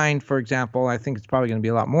 fine, for example, I think it's probably going to be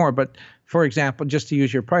a lot more. But for example, just to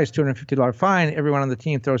use your price, $250 fine, everyone on the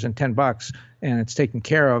team throws in $10 and it's taken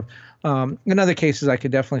care of. In other cases, I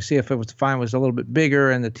could definitely see if the fine was a little bit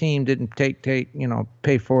bigger and the team didn't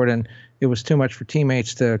pay for it, and it was too much for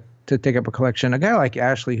teammates to take up a collection. A guy like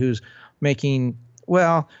Ashley, who's making,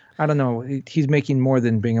 well, I don't know, he's making more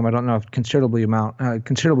than Bingham. I don't know if considerably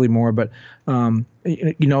more, but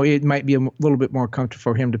it might be a little bit more comfortable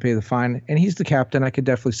for him to pay the fine. And he's the captain. I could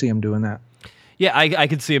definitely see him doing that. Yeah, I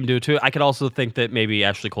could see him do it too. I could also think that maybe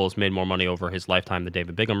Ashley Cole's made more money over his lifetime than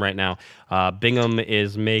David Bingham right now. Bingham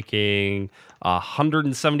is making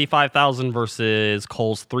 $175,000 versus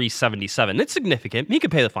Cole's $377,000. It's significant. He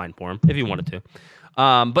could pay the fine for him if he wanted to.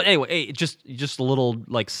 But anyway, just a little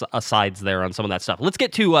like asides there on some of that stuff. Let's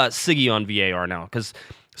get to Siggy on VAR now, because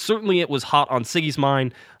certainly it was hot on Siggy's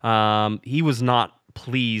mind. He was not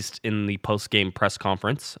pleased in the post-game press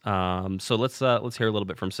conference. So let's hear a little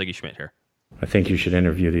bit from Sigi Schmidt here. I think you should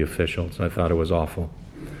interview the officials. I thought it was awful.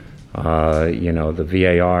 The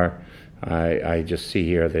VAR, I just see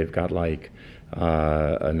here they've got like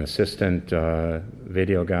an assistant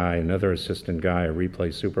video guy, another assistant guy, a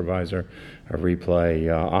replay supervisor, a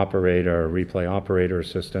replay operator, a replay operator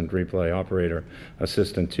assistant, replay operator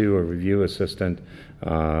assistant 2, a review assistant,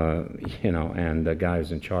 and the guy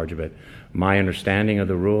who's in charge of it. My understanding of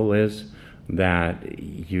the rule is that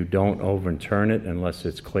you don't overturn it unless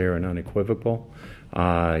it's clear and unequivocal.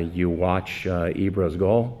 You watch Ibra's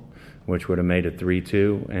goal, which would have made it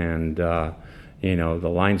 3-2, and the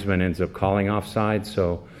linesman ends up calling offside.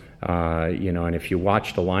 So, and if you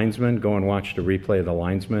watch the linesman, go and watch the replay of the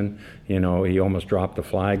linesman. He almost dropped the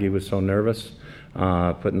flag. He was so nervous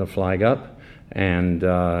putting the flag up, and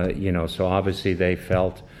so obviously they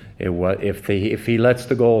felt it was if he lets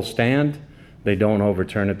the goal stand, they don't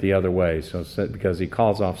overturn it the other way. So because he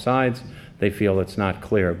calls offsides, they feel it's not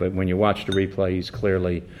clear. But when you watch the replay,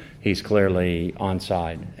 he's clearly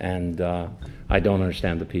onside. And I don't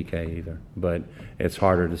understand the PK either. But it's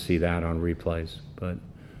harder to see that on replays. But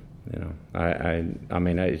I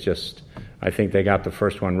mean, it's just, I think they got the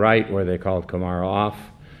first one right where they called Kamara off.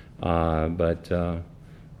 But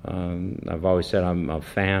I've always said I'm a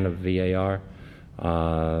fan of VAR.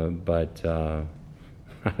 But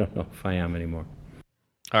I don't know if I am anymore.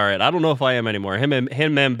 All right, I don't know if I am anymore. Him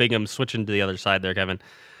and Bingham switching to the other side there, Kevin.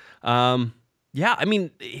 Yeah, I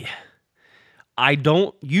mean, I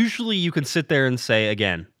don't. Usually, you can sit there and say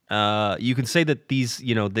again. You can say that these,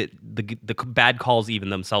 the bad calls even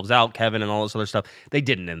themselves out, Kevin, and all this other stuff. They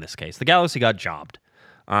didn't in this case. The Galaxy got jobbed,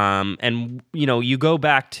 and you go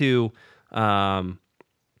back to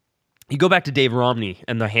Dave Romney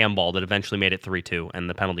and the handball that eventually made it 3-2, and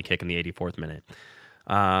the penalty kick in the 84th minute.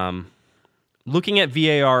 Looking at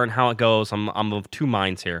VAR and how it goes, I'm of two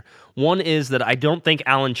minds here. One is that I don't think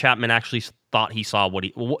Alan Chapman actually thought he saw what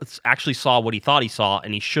he thought he saw,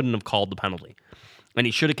 and he shouldn't have called the penalty, and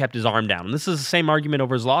he should have kept his arm down. And this is the same argument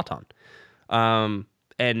over Zlatan.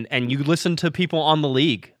 And you listen to people on the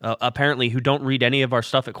league apparently who don't read any of our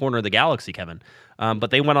stuff at Corner of the Galaxy, Kevin,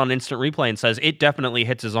 but they went on instant replay and says it definitely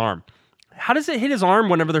hits his arm. How does it hit his arm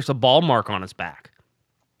whenever there's a ball mark on his back?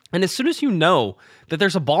 And as soon as you know that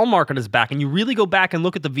there's a ball mark on his back and you really go back and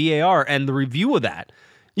look at the VAR and the review of that,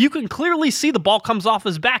 you can clearly see the ball comes off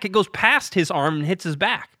his back. It goes past his arm and hits his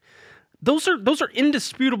back. Those are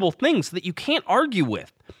indisputable things that you can't argue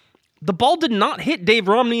with. The ball did not hit Dave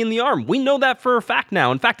Romney in the arm. We know that for a fact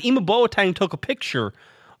now. In fact, Ima Boateng took a picture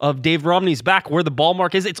of Dave Romney's back where the ball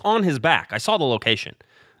mark is. It's on his back. I saw the location.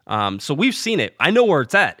 So we've seen it. I know where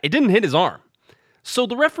it's at. It didn't hit his arm. So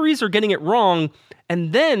the referees are getting it wrong.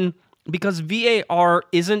 And then, because VAR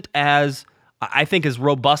isn't as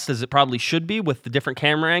robust as it probably should be with the different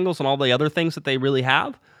camera angles and all the other things that they really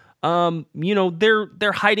have,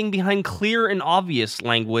 they're hiding behind clear and obvious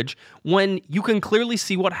language when you can clearly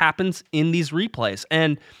see what happens in these replays.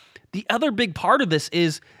 And the other big part of this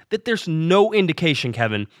is that there's no indication,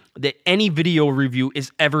 Kevin, that any video review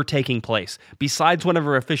is ever taking place, besides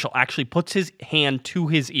whenever an official actually puts his hand to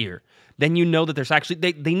his ear. Then you know that there's actually,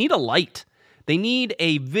 they need a light. They need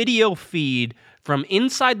a video feed from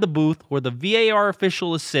inside the booth where the VAR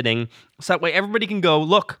official is sitting, so that way everybody can go,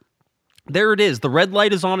 look, there it is. The red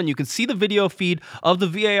light is on, and you can see the video feed of the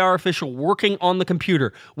VAR official working on the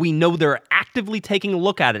computer. We know they're actively taking a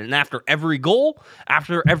look at it, and after every goal,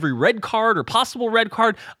 after every red card or possible red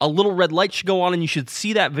card, a little red light should go on, and you should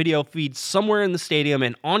see that video feed somewhere in the stadium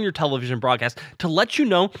and on your television broadcast to let you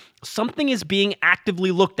know something is being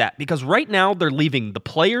actively looked at, because right now they're leaving the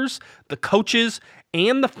players, the coaches,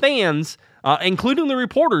 and the fans, including the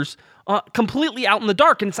reporters, completely out in the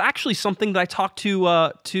dark. And it's actually something that I talked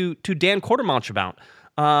to Dan Quartermanch about.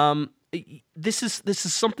 This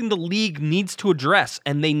is something the league needs to address,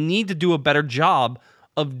 and they need to do a better job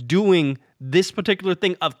of doing this particular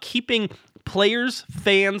thing, of keeping players,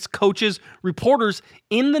 fans, coaches, reporters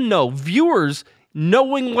in the know, viewers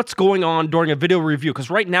knowing what's going on during a video review, because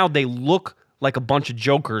right now they look like a bunch of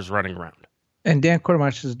jokers running around. And Dan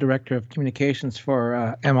Quartermanch is director of communications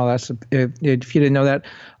for MLS, if you didn't know that.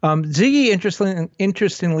 Ziggy,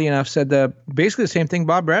 interestingly enough, said basically the same thing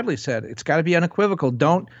Bob Bradley said. It's got to be unequivocal.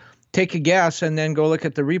 Don't take a guess and then go look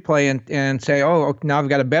at the replay and say, oh, now I've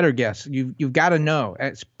got a better guess. You've got to know,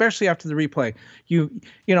 especially after the replay.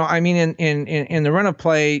 I mean, in the run of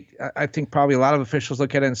play, I think probably a lot of officials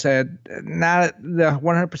look at it and said, not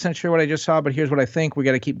 100% sure what I just saw, but here's what I think. We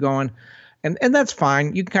got to keep going. And that's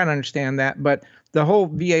fine. You can kind of understand that. But the whole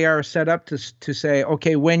VAR is set up to say,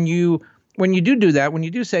 okay, when you do that, when you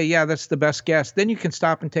do say, yeah, that's the best guess, then you can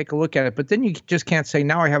stop and take a look at it. But then you just can't say,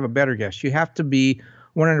 now I have a better guess. You have to be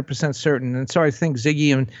 100% certain. And so I think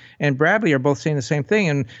Ziggy and Bradley are both saying the same thing.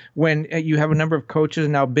 And when you have a number of coaches,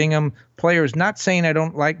 now Bingham players, not saying I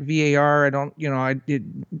don't like VAR.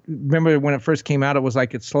 Remember when it first came out, it was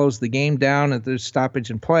like it slows the game down and there's stoppage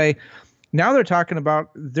in play. Now they're talking about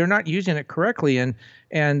they're not using it correctly. And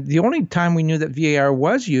the only time we knew that VAR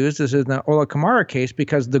was used is in the Ola Kamara case,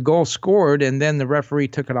 because the goal scored and then the referee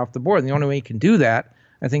took it off the board. And the only way you can do that,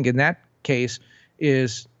 I think, in that case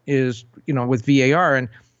is with VAR. And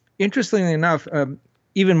interestingly enough,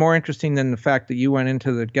 even more interesting than the fact that you went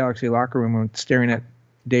into the Galaxy locker room and staring at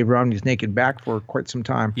Dave Romney's naked back for quite some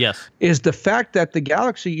time. Yes, is the fact that the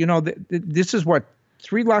Galaxy, this is what,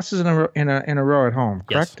 3 losses in a row at home,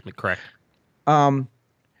 correct? Yes, correct.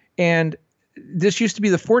 And this used to be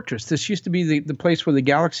the fortress. This used to be the place where the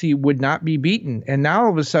Galaxy would not be beaten. And now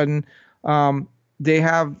all of a sudden, they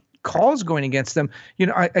have calls going against them.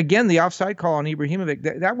 Again, the offside call on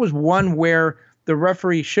Ibrahimovic, that was one where the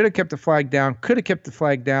referee should have kept the flag down, could have kept the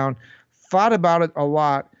flag down, thought about it a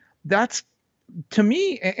lot. That's, to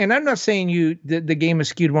me, and I'm not saying the game is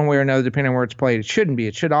skewed one way or another depending on where it's played. It shouldn't be.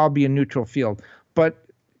 It should all be a neutral field. But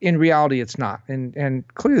in reality, it's not. And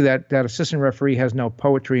clearly that assistant referee has no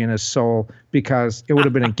poetry in his soul, because it would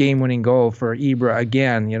have been a game-winning goal for Ibra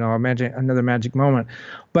again. Imagine another magic moment.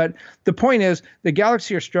 But the point is, the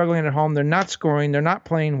Galaxy are struggling at home. They're not scoring. They're not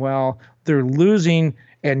playing well. They're losing.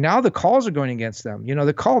 And now the calls are going against them.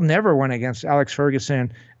 The call never went against Alex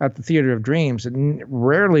Ferguson at the Theater of Dreams. It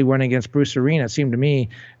rarely went against Bruce Arena. It seemed to me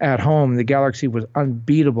at home the Galaxy was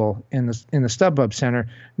unbeatable in the StubHub Center.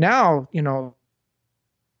 Now,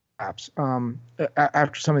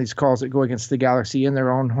 after some of these calls that go against the Galaxy in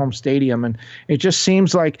their own home stadium, and it just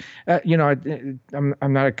seems like, I'm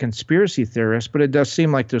not a conspiracy theorist, but it does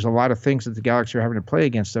seem like there's a lot of things that the Galaxy are having to play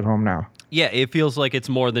against at home now. Yeah, it feels like it's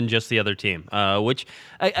more than just the other team, which,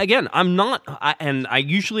 again, I'm not, and I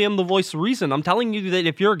usually am the voice of reason. I'm telling you that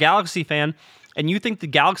if you're a Galaxy fan and you think the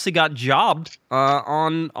Galaxy got jobbed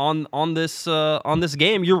on this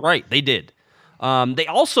game, you're right, they did. They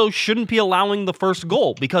also shouldn't be allowing the first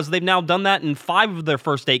goal, because they've now done that in 5 of their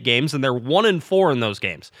first 8 games, and they're 1-4 in those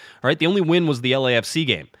games. Right? The only win was the LAFC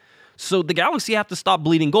game. So the Galaxy have to stop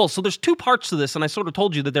bleeding goals. So there's 2 parts to this, and I sort of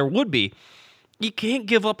told you that there would be. You can't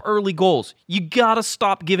give up early goals. You got to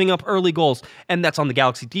stop giving up early goals. And that's on the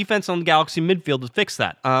Galaxy defense, on the Galaxy midfield to fix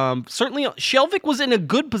that. Certainly, Shelvik was in a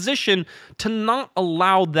good position to not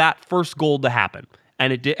allow that first goal to happen.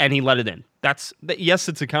 And it did, and he let it in. Yes,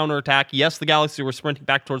 it's a counterattack. Yes, the Galaxy were sprinting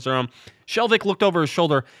back towards their own. Shelvik looked over his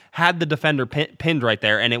shoulder, had the defender pinned right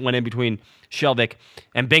there, and it went in between Shelvik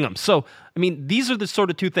and Bingham. So, these are the sort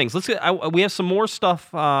of 2 things. We have some more stuff.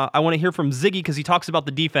 I want to hear from Ziggy, because he talks about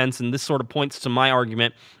the defense, and this sort of points to my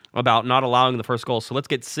argument about not allowing the first goal. So let's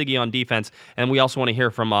get Ziggy on defense, and we also want to hear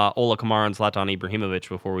from Ola Kamara and Zlatan Ibrahimovic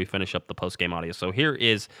before we finish up the post-game audio. So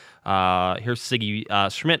here's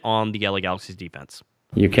Ziggy Schmidt on the LA Galaxy's defense.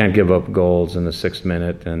 You can't give up goals in the 6th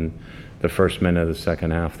minute and the first minute of the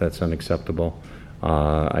second half. That's unacceptable.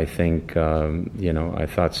 I think, I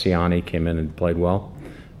thought Siani came in and played well.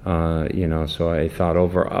 So I thought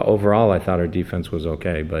overall, I thought our defense was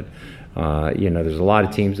okay. But, there's a lot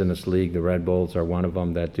of teams in this league. The Red Bulls are one of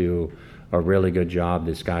them that do a really good job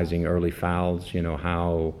disguising early fouls.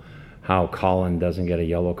 How Colin doesn't get a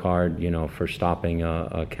yellow card, for stopping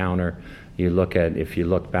a counter. If you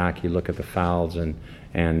look back, you look at the fouls,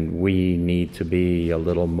 and we need to be a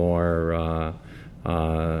little more,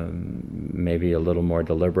 maybe a little more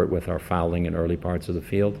deliberate with our fouling in early parts of the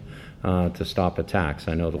field to stop attacks.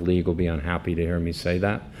 I know the league will be unhappy to hear me say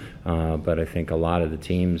that, but I think a lot of the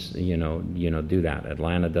teams, do that.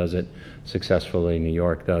 Atlanta does it successfully. New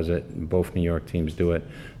York does it. Both New York teams do it.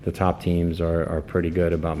 The top teams are pretty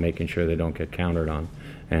good about making sure they don't get countered on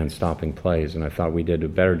and stopping plays. And I thought we did a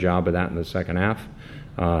better job of that in the second half.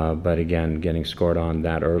 But again, getting scored on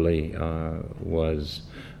that early was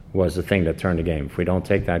the thing that turned the game. If we don't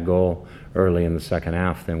take that goal early in the second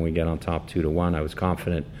half, then we get on top 2-1. I was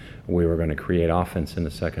confident we were going to create offense in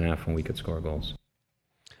the second half and we could score goals.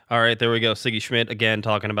 All right, there we go. Ziggy Schmidt, again,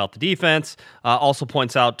 talking about the defense. Also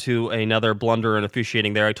points out to another blunder in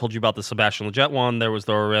officiating there. I told you about the Sebastian Lletget one. There was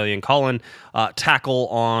the Aurelian Collin tackle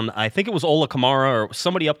on, I think it was Ola Kamara or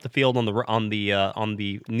somebody up the field on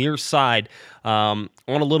the near side on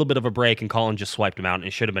a little bit of a break, and Collin just swiped him out, and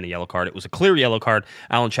it should have been a yellow card. It was a clear yellow card.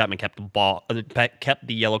 Alan Chapman kept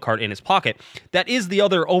the yellow card in his pocket. That is the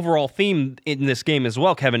other overall theme in this game as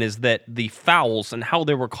well, Kevin, is that the fouls and how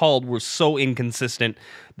they were called were so inconsistent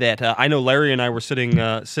that I know Larry and I were sitting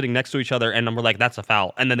next to each other, and we're like, that's a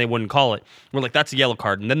foul, and then they wouldn't call it. We're like, that's a yellow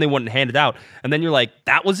card, and then they wouldn't hand it out, and then you're like,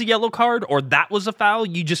 that was a yellow card, or that was a foul.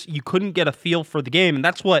 You couldn't get a feel for the game, and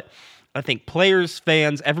that's what I think players,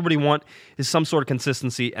 fans, everybody want, is some sort of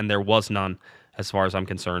consistency, and there was none as far as I'm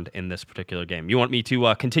concerned in this particular game. You want me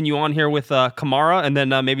to continue on here with Kamara and then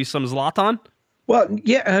maybe some Zlatan? Well,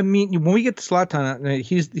 yeah, when we get to Zlatan,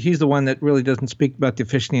 he's the one that really doesn't speak about the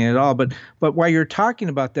officiating at all. But while you're talking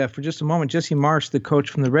about that for just a moment, Jesse Marsch, the coach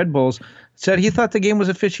from the Red Bulls, said he thought the game was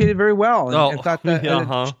officiated very well and thought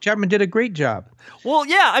that Chapman did a great job. Well,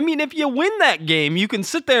 yeah, if you win that game, you can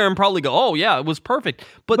sit there and probably go, oh, yeah, it was perfect.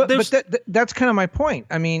 But that's kind of my point.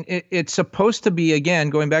 It's supposed to be, again,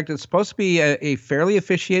 going back to it's supposed to be a fairly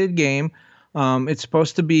officiated game. It's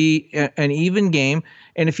supposed to be an even game.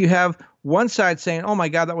 And if you have one side saying, oh, my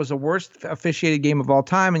God, that was the worst officiated game of all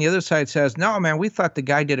time, and the other side says, no, man, we thought the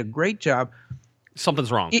guy did a great job.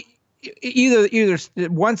 Something's wrong. either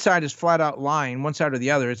one side is flat out lying, one side or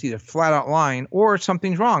the other. It's either flat out lying or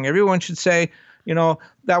something's wrong. Everyone should say,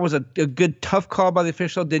 that was a good tough call by the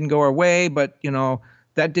official, didn't go our way, but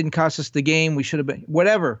that didn't cost us the game. We should have been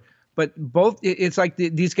whatever. But it's like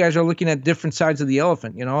these guys are looking at different sides of the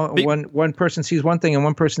elephant. One person sees one thing and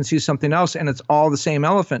one person sees something else, and it's all the same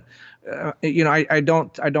elephant. I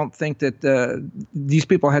don't think that these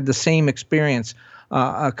people had the same experience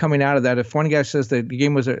coming out of that. If one guy says that the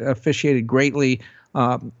game was officiated greatly,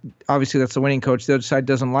 obviously that's the winning coach. The other side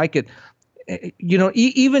doesn't like it.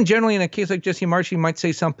 Even generally in a case like Jesse Marsch, he might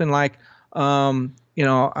say something like,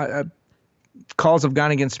 calls have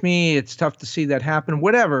gone against me. It's tough to see that happen.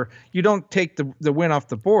 Whatever. You don't take the win off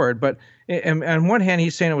the board. But on one hand,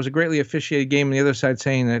 he's saying it was a greatly officiated game, and the other side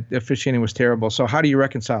saying that the officiating was terrible. So how do you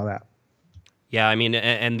reconcile that? Yeah, I mean,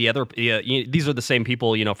 and the other, these are the same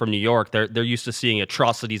people, from New York. They're used to seeing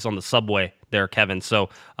atrocities on the subway there, Kevin. So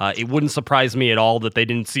it wouldn't surprise me at all that they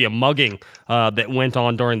didn't see a mugging that went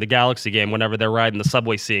on during the Galaxy game whenever they're riding the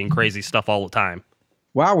subway, seeing crazy stuff all the time.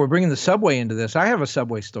 Wow, we're bringing the subway into this. I have a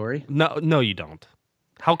subway story. No, you don't.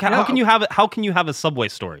 How can you have it? How can you have a subway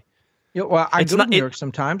story? Well, I go to New York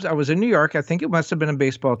sometimes. I was in New York. I think it must have been a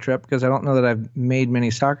baseball trip because I don't know that I've made many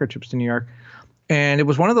soccer trips to New York. And it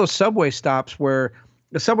was one of those subway stops where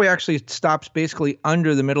the subway actually stops basically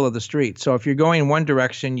under the middle of the street. So if you're going one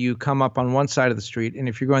direction, you come up on one side of the street, and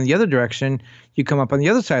if you're going the other direction, you come up on the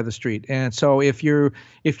other side of the street. And so if you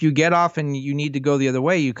get off and you need to go the other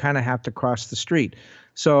way, you kind of have to cross the street.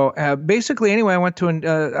 So basically, anyway, I went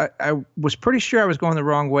to I was pretty sure I was going the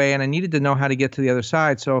wrong way, and I needed to know how to get to the other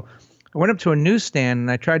side. So I went up to a newsstand,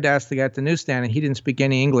 and I tried to ask the guy at the newsstand, and he didn't speak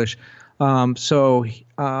any English. So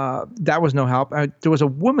that was no help. There was a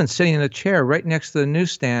woman sitting in a chair right next to the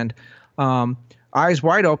newsstand, eyes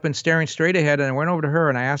wide open, staring straight ahead. And I went over to her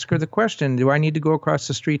and I asked her the question, do I need to go across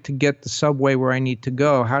the street to get the subway where I need to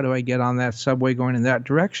go? How do I get on that subway going in that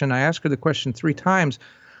direction? I asked her the question 3 times.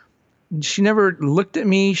 She never looked at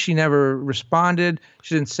me. She never responded.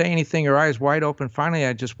 She didn't say anything. Her eyes wide open. Finally,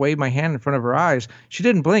 I just waved my hand in front of her eyes. She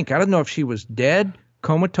didn't blink. I don't know if she was dead,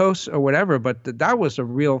 comatose, or whatever, but that was a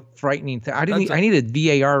real frightening thing. I needed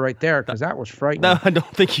VAR right there because that was frightening. No, I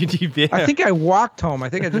don't think you need VAR. I think I walked home. I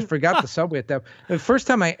think I just forgot the subway at that. The first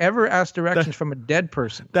time I ever asked directions from a dead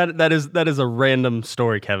person. That is a random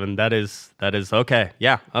story, Kevin. That is okay.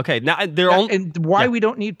 Yeah, okay. Now and why we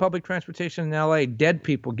don't need public transportation in LA? Dead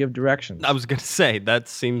people give directions. I was going to say that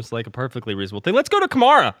seems like a perfectly reasonable thing. Let's go to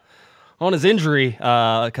Kamara on his injury,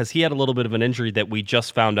 because he had a little bit of an injury that we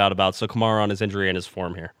just found out about. So Kamara on his injury and his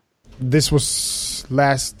form here. This was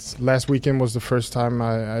last weekend was the first time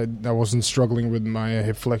I wasn't struggling with my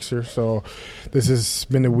hip flexor. So this has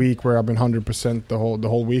been a week where I've been 100% the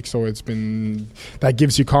whole week. So it's been, that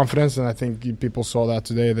gives you confidence, and I think people saw that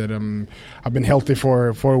today that I've been healthy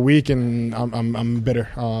for a week and I'm better.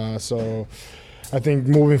 So I think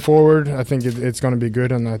moving forward, I think it's going to be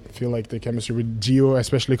good, and I feel like the chemistry with Gio,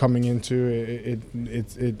 especially coming into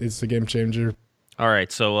it's a game changer. All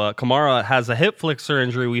right, so Kamara has a hip flexor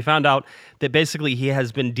injury. We found out that basically he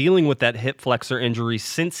has been dealing with that hip flexor injury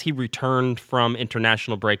since he returned from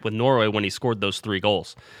international break with Norway when he scored those 3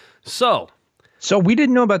 goals. So we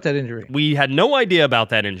didn't know about that injury. We had no idea about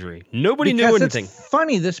that injury. Nobody knew anything. It's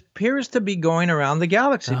funny. This appears to be going around the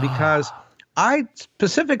galaxy because I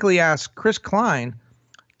specifically asked Chris Klein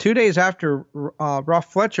 2 days after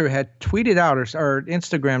Ralph Fletcher had tweeted out or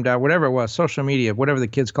Instagrammed out, whatever it was, social media, whatever the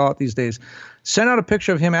kids call it these days, sent out a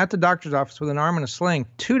picture of him at the doctor's office with an arm in a sling.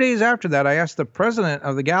 2 days after that, I asked the president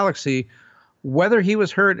of the Galaxy whether he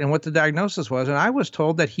was hurt and what the diagnosis was, and I was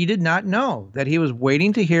told that he did not know, that he was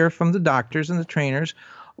waiting to hear from the doctors and the trainers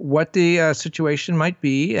what the situation might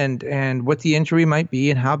be and what the injury might be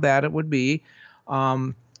and how bad it would be.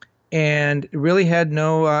 And really had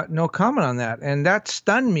no comment on that. And that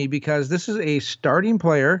stunned me because this is a starting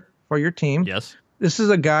player for your team. Yes. This is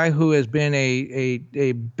a guy who has been a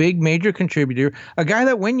big major contributor, a guy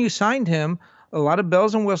that when you signed him, a lot of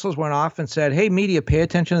bells and whistles went off and said, hey, media, pay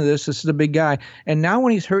attention to this. This is a big guy. And now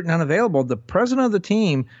when he's hurt and unavailable, the president of the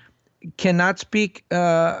team cannot speak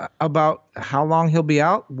about how long he'll be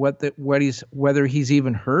out, whether he's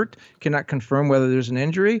even hurt, cannot confirm whether there's an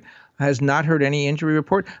injury, has not heard any injury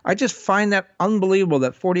report. I just find that unbelievable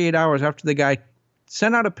that 48 hours after the guy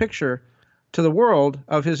sent out a picture to the world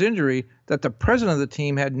of his injury, that the president of the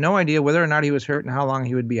team had no idea whether or not he was hurt and how long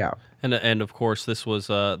he would be out. And of course, this was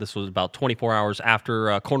about 24 hours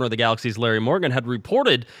after Corner of the Galaxy's Larry Morgan had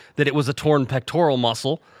reported that it was a torn pectoral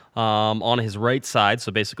muscle on his right side.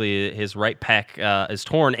 So basically, his right pec is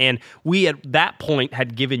torn. And we at that point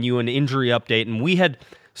had given you an injury update, and we had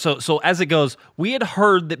So as it goes, we had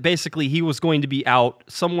heard that basically he was going to be out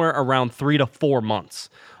somewhere around 3 to 4 months.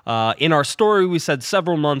 In our story, we said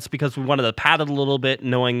several months because we wanted to pad it a little bit,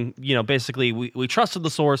 knowing, basically we trusted the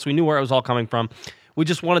source. We knew where it was all coming from. We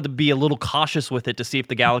just wanted to be a little cautious with it to see if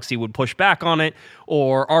the Galaxy would push back on it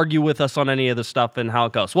or argue with us on any of the stuff and how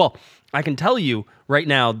it goes. Well, I can tell you right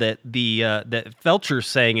now that that Felcher's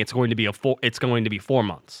saying it's going to be 4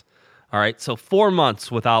 months. All right, so 4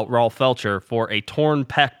 months without Rolf Felcher for a torn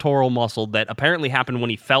pectoral muscle that apparently happened when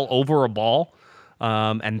he fell over a ball,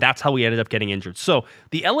 and that's how he ended up getting injured. So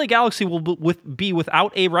the LA Galaxy will be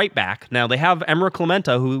without a right back. Now, they have Emre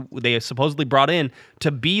Clementa, who they supposedly brought in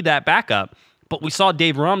to be that backup, but we saw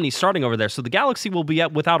Dave Romney starting over there. So the Galaxy will be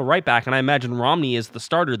without a right back, and I imagine Romney is the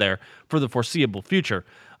starter there for the foreseeable future.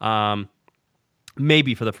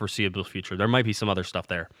 Maybe for the foreseeable future. There might be some other stuff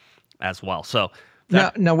there as well. So...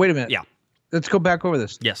 Now, wait a minute. Yeah. Let's go back over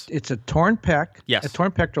this. Yes. It's a torn pec. Yes. A torn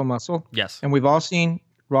pectoral muscle. Yes. And we've all seen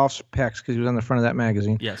Rolf's pecs because he was on the front of that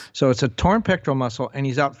magazine. Yes. So it's a torn pectoral muscle, and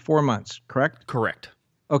he's out 4 months, correct? Correct.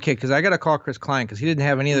 Okay, because I got to call Chris Klein because he didn't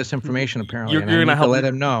have any of this information apparently. You're going to let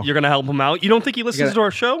him know. You're going to help him out. You don't think he listens to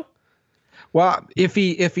our show? Well, if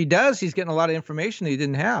he does, he's getting a lot of information that he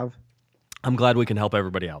didn't have. I'm glad we can help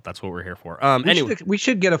everybody out. That's what we're here for. We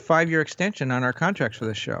should get a 5-year extension on our contracts for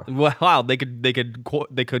this show. Wow, they could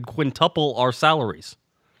quintuple our salaries.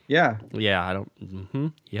 Yeah. Yeah, I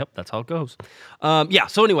don't. Yep, that's how it goes.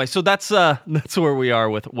 So anyway, so that's where we are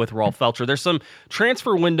with Rolf Felcher. There's some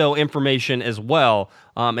transfer window information as well,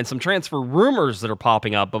 and some transfer rumors that are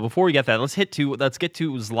popping up. But before we get that, let's get to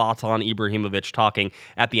Zlatan Ibrahimovic talking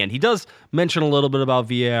at the end. He does mention a little bit about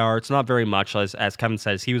VAR. It's not very much, as Kevin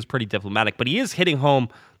says. He was pretty diplomatic, but he is hitting home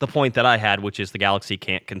the point that I had, which is the Galaxy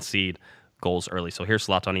can't concede goals early. So here's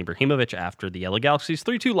Zlatan Ibrahimovic after the LA Galaxy's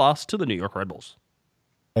 3-2 loss to the New York Red Bulls.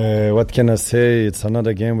 What can I say? It's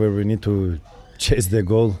another game where we need to chase the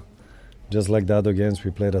goal, just like the other games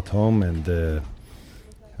we played at home. And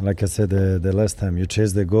like I said the last time, you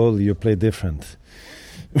chase the goal, you play different.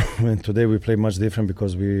 And today we play much different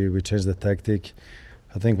because we changed the tactic.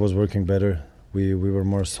 I think it was working better. We were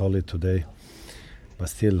more solid today, but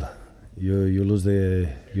still, you're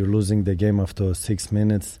losing the game after 6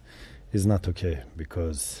 minutes. Is not okay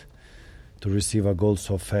because to receive a goal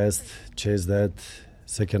so fast, chase that.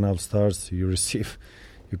 Second half starts, you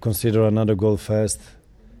consider another goal fast,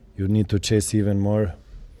 you need to chase even more.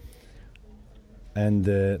 And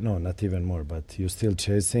no, not even more, but you're still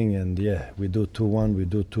chasing. And yeah, we do 2-1, we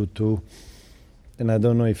do 2-2. And I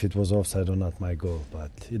don't know if it was offside or not my goal,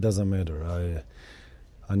 but it doesn't matter.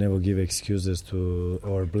 I never give excuses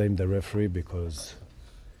or blame the referee because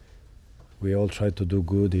we all try to do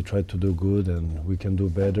good, he tried to do good, and we can do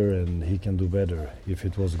better, and he can do better, if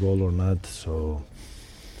it was goal or not. So.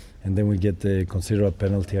 And then we get consider a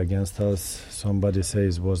penalty against us. Somebody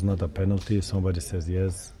says it was not a penalty. Somebody says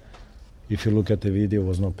yes. If you look at the video, it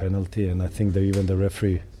was no penalty. And I think that even the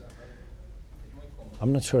referee,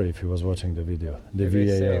 I'm not sure if he was watching the video. The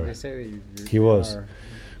VAR. They say he was.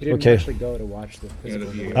 He didn't actually go to watch the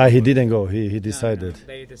physical video. He didn't go. He decided. No,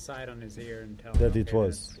 they decide on his ear and tell that him, it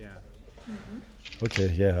was. Yeah. Mm-hmm.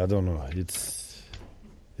 Okay. Yeah. I don't know. It's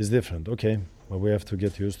different. Okay. But we have to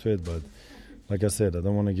get used to it. But. Like I said, I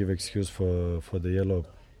don't want to give excuse for the yellow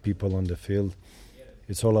people on the field.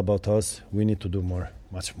 It's all about us. We need to do more,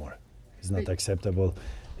 much more. It's not acceptable.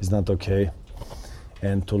 It's not okay.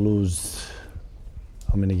 And to lose,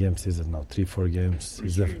 how many games is it now? 3-4 games?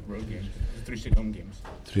 Three road games. 3 straight home games.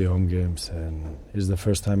 3 home games. And it's the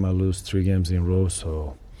first time I lose 3 games in a row.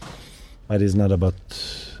 So, but it's not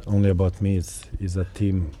only about me. It's a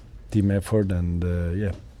team effort. And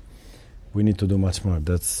yeah. We need to do much more.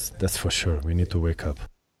 That's for sure. We need to wake up.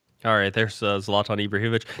 All right, there's Zlatan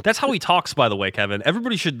Ibrahimovic. That's how he talks, by the way, Kevin.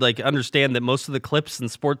 Everybody should understand that most of the clips and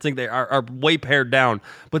sports things are way pared down,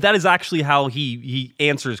 but that is actually how he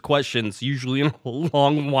answers questions, usually in a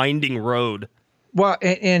long, winding road. Well,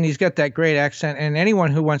 and he's got that great accent. And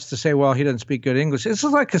anyone who wants to say, well, he doesn't speak good English, this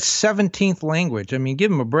is like a 17th language. I mean,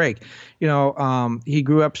 give him a break. He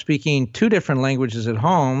grew up speaking 2 different languages at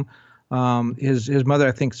home. His mother,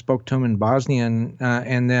 I think, spoke to him in Bosnian,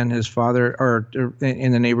 and then his father, or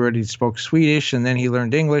in the neighborhood, he spoke Swedish, and then he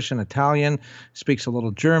learned English and Italian, speaks a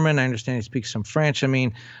little German. I understand he speaks some French. I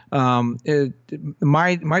mean,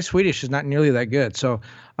 my Swedish is not nearly that good. So,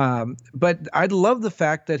 but I love the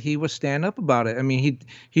fact that he was stand up about it. I mean,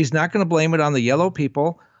 he's not going to blame it on the yellow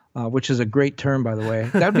people. Which is a great term, by the way.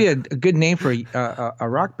 That'd be a good name for a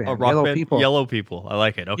rock band. A rock yellow band? people. Yellow people. I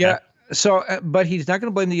like it. Okay. Yeah. So, but he's not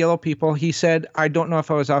going to blame the yellow people. He said, I don't know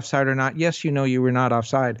if I was offside or not. Yes, you were not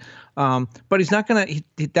offside. But he's not going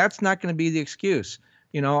to, that's not going to be the excuse.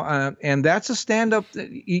 And that's a stand-up.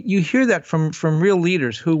 You hear that from real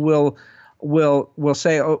leaders who will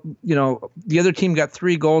say, oh, the other team got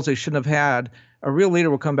 3 goals they shouldn't have had. A real leader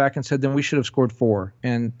will come back and say, then we should have scored 4.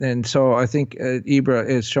 And so I think Ibra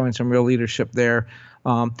is showing some real leadership there.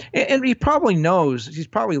 And he probably knows, he's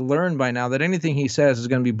probably learned by now that anything he says is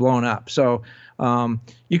going to be blown up. So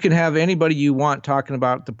you can have anybody you want talking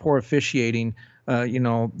about the poor officiating.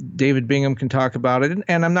 David Bingham can talk about it,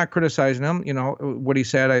 and I'm not criticizing him. What he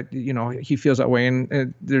said, he feels that way,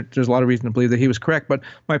 and there's a lot of reason to believe that he was correct. But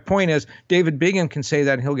my point is, David Bingham can say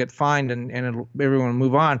that, and he'll get fined, and everyone will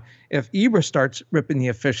move on. If Ibra starts ripping the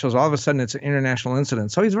officials, all of a sudden it's an international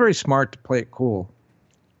incident. So he's very smart to play it cool.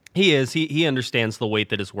 He is. He understands the weight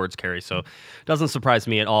that his words carry, so it doesn't surprise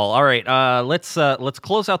me at all. All right, let's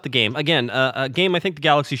close out the game. Again, a game I think the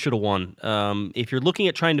Galaxy should have won. If you're looking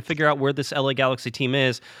at trying to figure out where this LA Galaxy team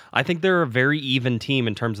is, I think they're a very even team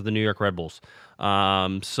in terms of the New York Red Bulls.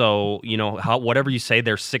 So whatever you say,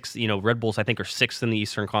 they're 6th. Red Bulls I think are 6th in the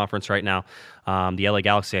Eastern Conference right now. The LA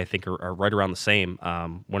Galaxy I think are right around the same.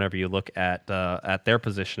 Whenever you look at their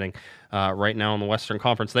positioning right now in the Western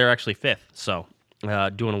Conference, they're actually 5th. So.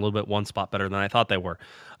 Doing a little bit one spot better than I thought they were.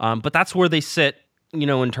 But that's where they sit,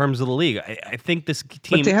 in terms of the league. I think this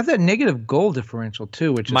team... But they have that negative goal differential,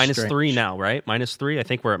 too, which is -3 now, right? -3? I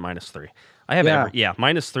think we're at -3. I have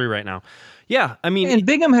 -3 right now. Yeah, I mean... And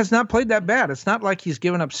Bingham has not played that bad. It's not like he's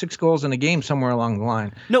given up 6 goals in a game somewhere along the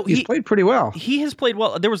line. No, he's played pretty well. He has played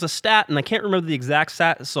well. There was a stat, and I can't remember the exact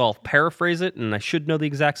stat, so I'll paraphrase it, and I should know the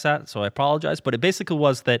exact stat, so I apologize. But it basically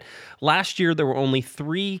was that last year there were only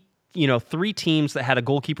 3 teams that had a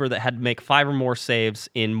goalkeeper that had to make 5 or more saves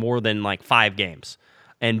in more than 5 games.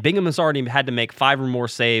 And Bingham has already had to make 5 or more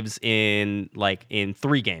saves in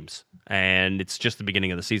 3 games. And it's just the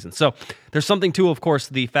beginning of the season. So there's something to, of course,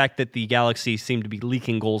 the fact that the Galaxy seem to be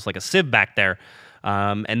leaking goals like a sieve back there.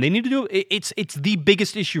 And they need to do it. It's the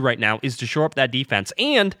biggest issue right now is to shore up that defense.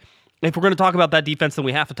 And if we're going to talk about that defense, then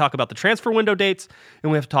we have to talk about the transfer window dates,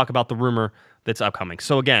 and we have to talk about the rumor that's upcoming.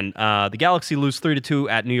 So again, the Galaxy lose 3-2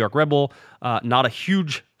 at New York Red Bull. Not a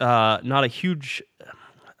huge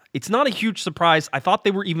surprise. I thought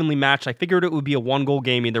they were evenly matched. I figured it would be a 1-goal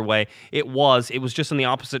game either way. It was just in the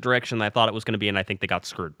opposite direction that I thought it was going to be, and I think they got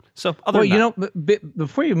screwed. So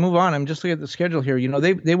before you move on, I'm just looking at the schedule here.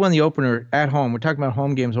 They won the opener at home. We're talking about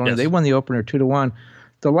home games only. Yes. They won the opener 2-1.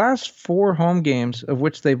 The last 4 home games, of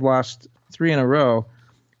which they've lost 3 in a row,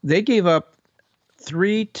 they gave up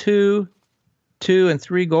 3, 2, 2, and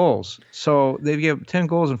 3 goals. So they gave 10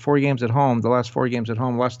 goals in 4 games at home. The last 4 games at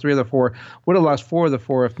home, lost 3 of the 4. Would have lost 4 of the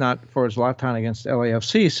 4 if not for Zlatan against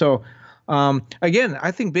LAFC. So again,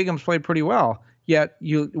 I think Bingham's played pretty well. Yet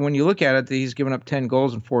when you look at it, he's given up 10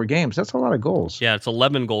 goals in 4 games. That's a lot of goals. Yeah, it's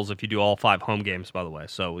 11 goals if you do all 5 home games, by the way.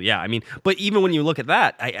 So yeah, I mean, but even when you look at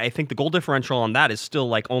that, I think the goal differential on that is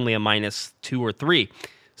still only a -2 or 3.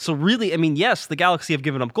 So really, I mean, yes, the Galaxy have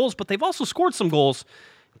given up goals, but they've also scored some goals.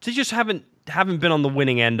 They just haven't been on the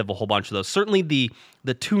winning end of a whole bunch of those. Certainly the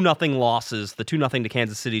 2-0 losses, the 2-0 to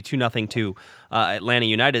Kansas City, 2-0 to Atlanta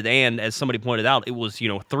United, and as somebody pointed out, it was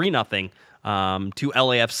 3-0 to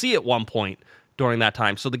LAFC at one point during that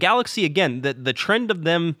time. So the Galaxy, again, the trend of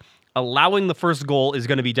them allowing the first goal is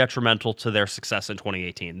going to be detrimental to their success in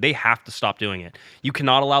 2018. They have to stop doing it. You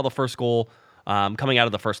cannot allow the first goal coming out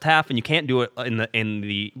of the first half, and you can't do it in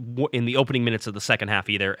the opening minutes of the second half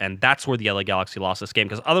either. And that's where the LA Galaxy lost this game,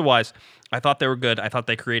 because otherwise, I thought they were good. I thought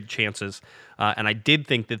they created chances, and I did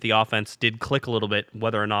think that the offense did click a little bit,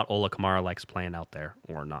 whether or not Ola Kamara likes playing out there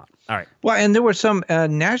or not. All right. Well, and there were some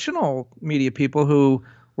national media people who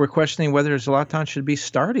were questioning whether Zlatan should be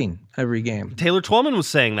starting every game. Taylor Twellman was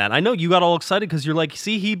saying that. I know you got all excited because you're like,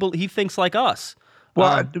 see, he thinks like us.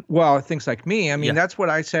 Well, things like me. I mean, That's what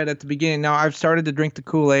I said at the beginning. Now, I've started to drink the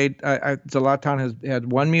Kool-Aid. Zlatan had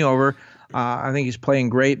won me over. I think he's playing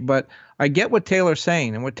great. But I get what Taylor's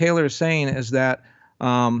saying. And what Taylor is saying is that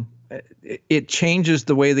it changes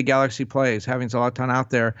the way the Galaxy plays, having Zlatan out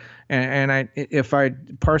there. And if I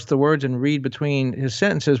parse the words and read between his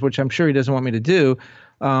sentences, which I'm sure he doesn't want me to do,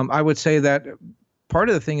 I would say that part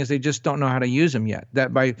of the thing is they just don't know how to use him yet.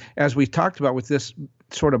 That as we talked about with this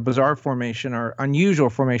sort of bizarre formation, or unusual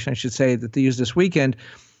formation, I should say, that they used this weekend,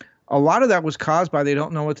 a lot of that was caused by they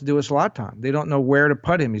don't know what to do with Zlatan. They don't know where to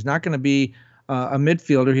put him. He's not going to be a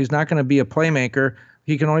midfielder. He's not going to be a playmaker.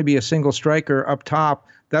 He can only be a single striker up top.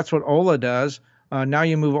 That's what Ola does. Now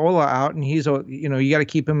you move Ola out, and you got to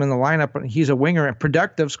keep him in the lineup. He's a winger, and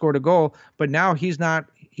Productive scored a goal, but now he's not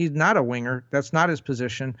a winger. That's not his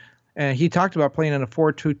position. And he talked about playing in a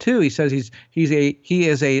 4-2-2. He says he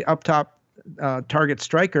is a up top target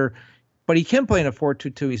striker, but he can play in a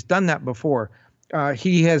 4-2-2. He's done that before.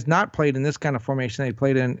 he has not played in this kind of formation that he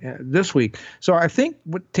played in this week. So I think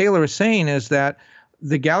what Taylor is saying is that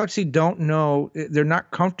the Galaxy don't know, they're not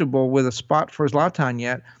comfortable with a spot for Zlatan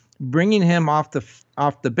yet. Bringing him off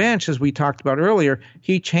the bench, as we talked about earlier,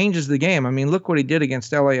 he changes the game. I mean, look what he did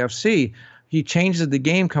against LAFC. He changes the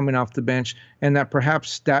game coming off the bench, and that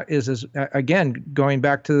perhaps that is, again, going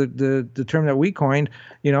back to the term that we coined,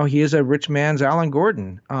 he is a rich man's Alan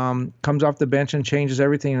Gordon. Comes off the bench and changes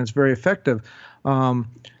everything, and it's very effective.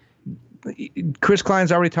 Chris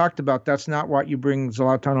Klein's already talked about that's not what you bring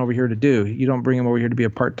Zlatan over here to do. You don't bring him over here to be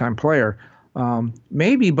a part-time player.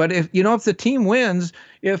 Maybe, but if the team wins,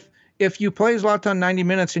 if you play Zlatan 90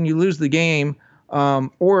 minutes and you lose the game,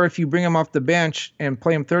 or if you bring him off the bench and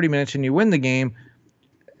play him 30 minutes and you win the game,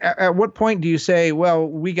 at what point do you say, well,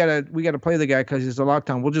 we gotta play the guy because he's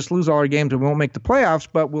Zlatan? We'll just lose all our games and we won't make the playoffs,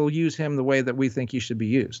 but we'll use him the way that we think he should be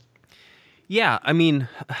used. Yeah, I mean,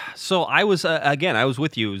 so I was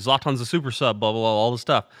with you. Zlatan's a super sub, blah, blah, blah, all the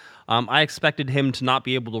stuff. I expected him to not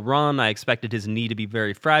be able to run. I expected his knee to be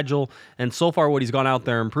very fragile. And so far what he's gone out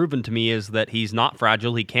there and proven to me is that he's not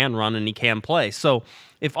fragile. He can run and he can play. So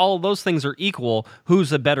if all of those things are equal,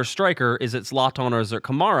 who's a better striker? Is it Zlatan or is it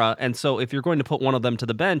Kamara? And so if you're going to put one of them to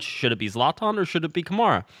the bench, should it be Zlatan or should it be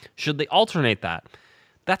Kamara? Should they alternate that?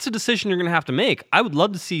 That's a decision you're going to have to make. I would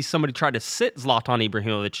love to see somebody try to sit Zlatan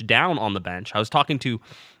Ibrahimovic down on the bench. I was talking to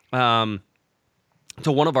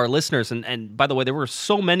one of our listeners, and by the way, there were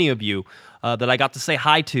so many of you that I got to say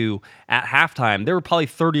hi to at halftime. There were probably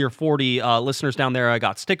 30 or 40 listeners down there I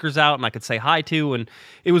got stickers out and I could say hi to, and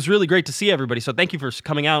it was really great to see everybody. So thank you for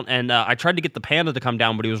coming out, and I tried to get the Panda to come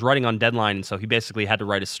down, but he was writing on deadline, and so he basically had to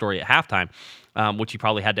write his story at halftime. Which he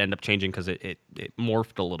probably had to end up changing because it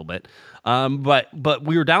morphed a little bit. But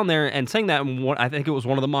we were down there and saying that, and I think it was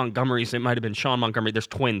one of the Montgomerys. It might have been Sean Montgomery. There's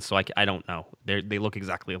twins, so I don't know. They look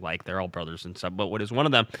exactly alike. They're all brothers and stuff. But what is one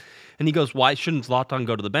of them? And he goes, why shouldn't Zlatan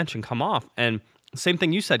go to the bench and come off? And same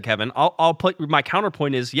thing you said, Kevin. I'll put my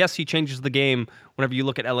counterpoint is, yes, he changes the game whenever you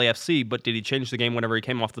look at LAFC, but did he change the game whenever he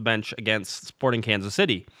came off the bench against Sporting Kansas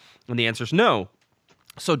City? And the answer is no.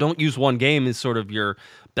 So don't use one game as sort of your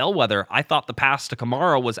bellwether. I thought the pass to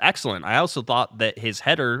Kamara was excellent. I also thought that his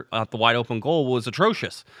header at the wide open goal was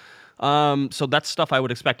atrocious. So that's stuff I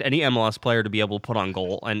would expect any MLS player to be able to put on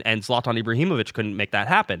goal, and Zlatan Ibrahimovic couldn't make that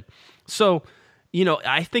happen. So,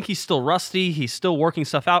 I think he's still rusty. He's still working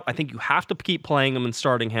stuff out. I think you have to keep playing him and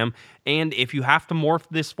starting him, and if you have to morph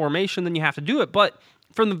this formation, then you have to do it. But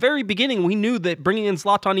from the very beginning, we knew that bringing in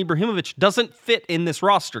Zlatan Ibrahimovic doesn't fit in this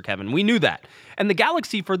roster, Kevin. We knew that. And the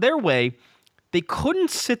Galaxy, for their way, they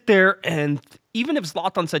couldn't sit there and, even if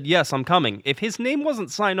Zlatan said, yes, I'm coming, if his name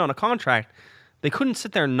wasn't signed on a contract, they couldn't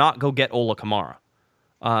sit there and not go get Ola Kamara.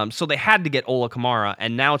 So they had to get Ola Kamara,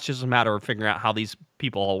 and now it's just a matter of figuring out how these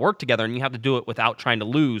people all work together, and you have to do it without trying to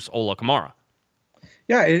lose Ola Kamara.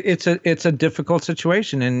 Yeah, it's a difficult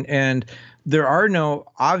situation, and there are no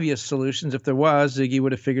obvious solutions. If there was, Ziggy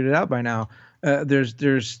would have figured it out by now.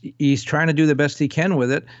 He's trying to do the best he can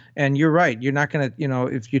with it, and you're right. You're not going to,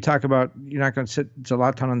 if you talk about you're not going to sit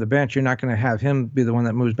Zlatan on the bench, you're not going to have him be the one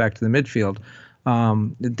that moves back to the midfield.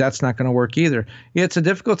 That's not going to work either. It's a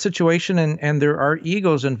difficult situation, and there are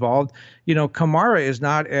egos involved. Kamara is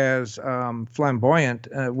not as flamboyant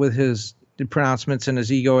with his pronouncements and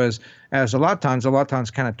his ego as Zlatan's. Zlatan's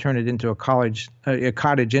kind of turned it into a cottage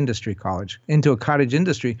industry.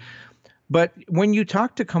 But when you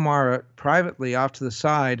talk to Kamara privately off to the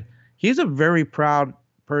side, he's a very proud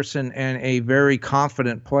person and a very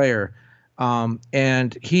confident player.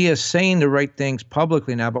 And he is saying the right things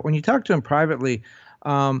publicly now. But when you talk to him privately,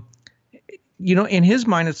 in his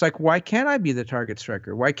mind, it's like, why can't I be the target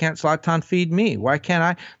striker? Why can't Zlatan feed me? Why can't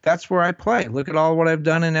I? That's where I play. Look at all what I've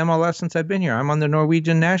done in MLS since I've been here. I'm on the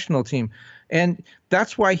Norwegian national team. And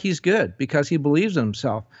that's why he's good, because he believes in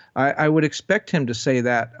himself. I would expect him to say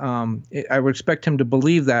that. I would expect him to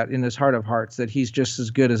believe that in his heart of hearts, that he's just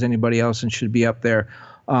as good as anybody else and should be up there.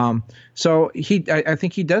 So I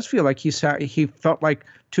think he does feel like he felt like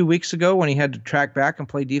 2 weeks ago when he had to track back and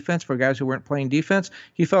play defense for guys who weren't playing defense,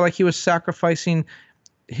 he felt like he was sacrificing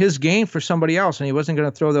his game for somebody else, and he wasn't going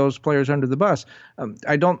to throw those players under the bus.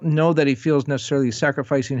 I don't know that he feels necessarily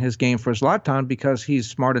sacrificing his game for Zlatan, because he's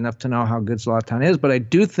smart enough to know how good Zlatan is. But I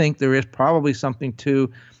do think there is probably something to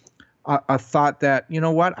a thought that,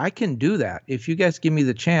 I can do that. If you guys give me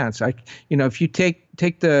the chance, if you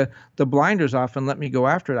take the blinders off and let me go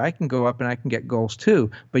after it, I can go up and I can get goals too.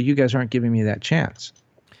 But you guys aren't giving me that chance.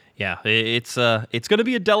 Yeah, it's going to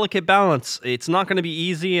be a delicate balance. It's not going to be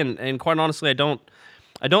easy, and quite honestly, I don't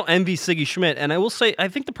envy Sigi Schmid. And I will say, I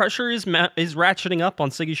think the pressure is ratcheting up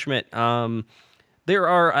on Sigi Schmid. There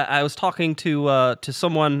are. I was talking to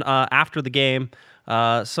someone after the game,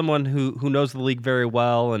 someone who knows the league very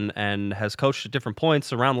well and has coached at different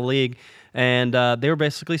points around the league, and they were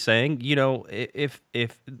basically saying, if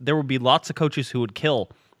there would be lots of coaches who would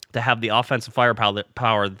kill to have the offensive firepower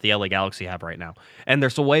that the LA Galaxy have right now, and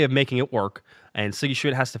there's a way of making it work, and Sigi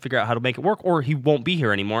Schmid has to figure out how to make it work, or he won't be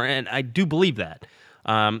here anymore, and I do believe that.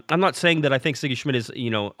 I'm not saying that I think Sigi Schmid is,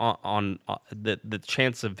 on the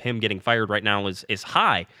chance of him getting fired right now is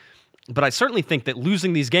high, but I certainly think that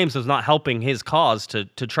losing these games is not helping his cause to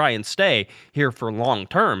try and stay here for long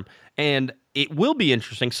term. And it will be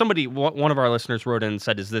interesting. One of our listeners wrote in and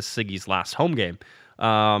said, "Is this Siggy's last home game?"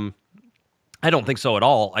 I don't think so at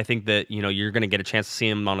all. I think that, you're going to get a chance to see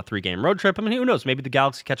him on a 3-game road trip. I mean, who knows? Maybe the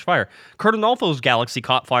Galaxy catch fire. Curt Onalfo's Galaxy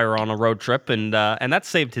caught fire on a road trip, and that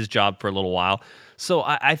saved his job for a little while. So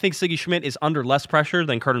I think Sigi Schmid is under less pressure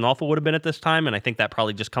than Curt Onalfo would have been at this time, and I think that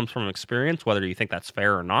probably just comes from experience, whether you think that's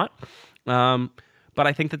fair or not. But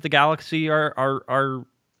I think that the Galaxy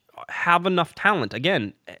have enough talent.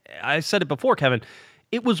 Again, I said it before, Kevin.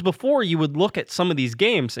 It was before you would look at some of these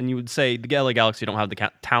games and you would say the LA Galaxy don't have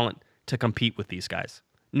the talent to compete with these guys.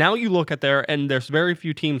 Now you look at there, and there's very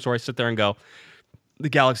few teams where I sit there and go, the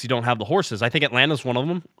Galaxy don't have the horses. I think Atlanta's one of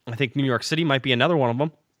them. I think New York City might be another one of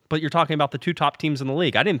them. But you're talking about the 2 top teams in the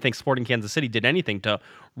league. I didn't think Sporting Kansas City did anything to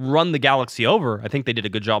run the Galaxy over. I think they did a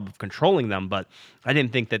good job of controlling them, but I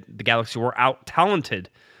didn't think that the Galaxy were out-talented,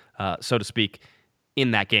 so to speak,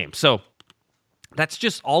 in that game. So that's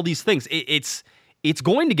just all these things. It's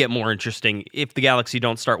going to get more interesting if the Galaxy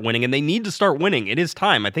don't start winning, and they need to start winning. It is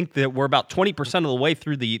time. I think that we're about 20% of the way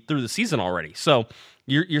through the season already. So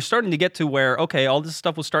you're starting to get to where, okay, all this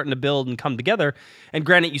stuff was starting to build and come together. And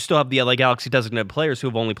granted, you still have the LA Galaxy designated players who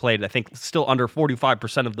have only played, I think, still under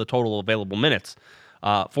 45% of the total available minutes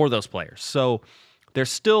for those players. So there's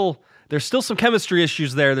still some chemistry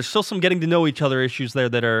issues there. There's still some getting to know each other issues there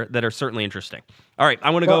that are certainly interesting. All right, I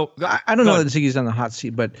want to go. I don't know that Ziggy's on the hot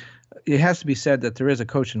seat, but it has to be said that there is a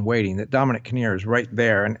coach in waiting, that Dominic Kinnear is right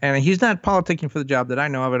there. And he's not politicking for the job that I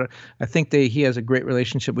know of. I think he has a great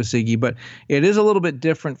relationship with Ziggy, but it is a little bit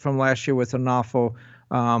different from last year with Onalfo.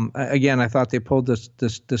 Again, I thought they pulled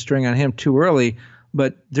the string on him too early,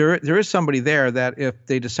 but there is somebody there that if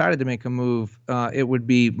they decided to make a move, it would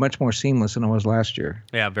be much more seamless than it was last year.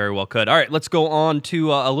 Yeah, very well could. All right, let's go on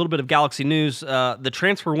to a little bit of Galaxy news. The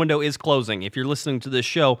transfer window is closing. If you're listening to this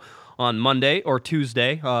show on Monday or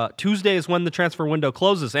Tuesday. Tuesday is when the transfer window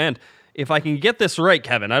closes. And if I can get this right,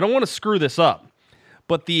 Kevin, I don't want to screw this up,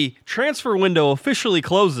 but the transfer window officially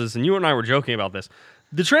closes, and you and I were joking about this.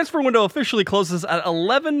 The transfer window officially closes at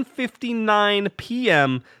 11:59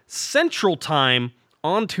 p.m. Central Time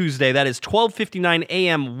on Tuesday. That is 12:59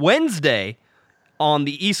 a.m. Wednesday on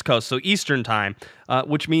the East Coast, so Eastern Time,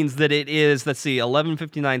 which means that it is,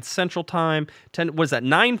 11:59 Central Time,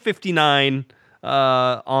 9:59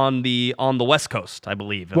 on the West Coast, I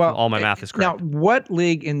believe, if all my math is correct. Now, what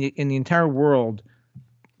league in the entire world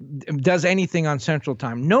does anything on Central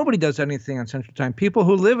Time? Nobody does anything on Central Time. People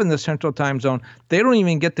who live in the Central Time zone, they don't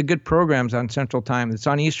even get the good programs on Central Time. It's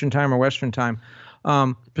on Eastern Time or Western Time,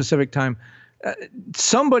 Pacific Time.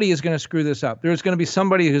 Somebody is going to screw this up. There's going to be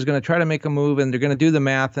somebody who's going to try to make a move, and they're going to do the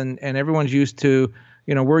math, and everyone's used to,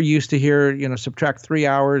 we're used to here, subtract 3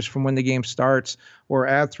 hours from when the game starts, or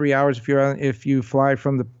add 3 hours if you fly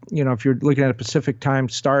from the, if you're looking at a Pacific time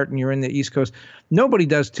start and you're in the East Coast. Nobody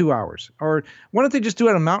does 2 hours. Or why don't they just do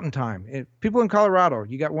it on Mountain Time? People in Colorado,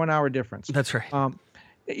 you got 1 hour difference. That's right. Or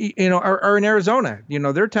in Arizona,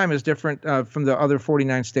 their time is different from the other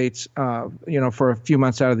 49 states, for a few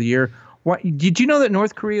months out of the year. Did you know that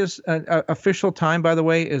North Korea's official time, by the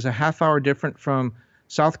way, is a half hour different from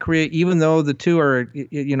South Korea, even though the two are,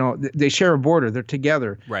 they share a border, they're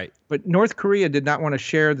together. Right. But North Korea did not want to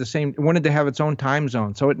share the same, wanted to have its own time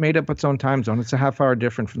zone. So it made up its own time zone. It's a half hour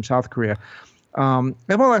different from South Korea.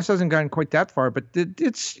 MLS hasn't gotten quite that far, but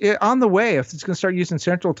it's on the way if it's going to start using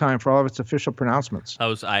Central Time for all of its official pronouncements.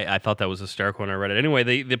 I thought that was hysterical when I read it. Anyway,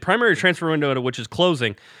 the primary transfer window, which is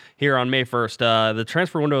closing here on May 1st, the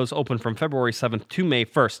transfer window is open from February 7th to May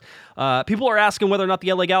 1st. People are asking whether or not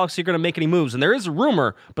the LA Galaxy are going to make any moves, and there is a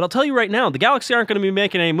rumor, but I'll tell you right now, the Galaxy aren't going to be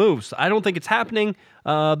making any moves. I don't think it's happening.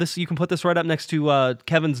 You can put this right up next to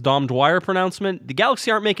Kevin's Dom Dwyer pronouncement. The Galaxy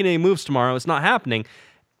aren't making any moves tomorrow. It's not happening.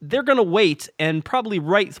 They're going to wait, and probably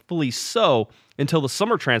rightfully so, until the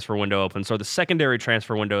summer transfer window opens, or the secondary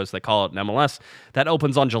transfer window, as they call it in MLS. That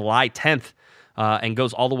opens on July 10th and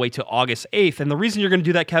goes all the way to August 8th. And the reason you're going to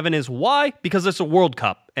do that, Kevin, is why? Because it's a World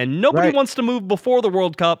Cup. And nobody wants to move before the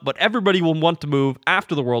World Cup, but everybody will want to move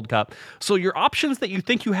after the World Cup. So your options that you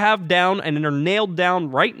think you have down and are nailed down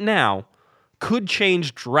right now could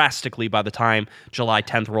change drastically by the time July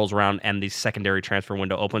 10th rolls around and the secondary transfer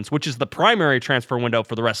window opens, which is the primary transfer window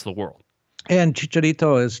for the rest of the world. And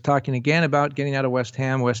Chicharito is talking again about getting out of West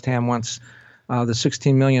Ham. West Ham wants the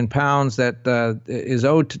 16 million pounds that is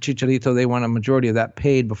owed to Chicharito. They want a majority of that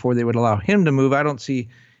paid before they would allow him to move. I don't see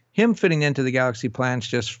him fitting into the Galaxy plans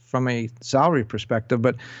just from a salary perspective,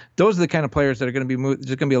 but those are the kind of players that are going to be moved.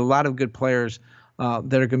 There's going to be a lot of good players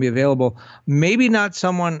that are going to be available. Maybe not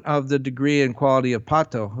someone of the degree and quality of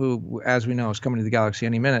Pato, who, as we know, is coming to the Galaxy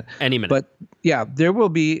any minute. But yeah, there will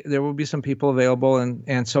be some people available,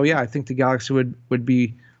 and so yeah, I think the Galaxy would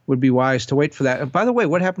be wise to wait for that. And by the way,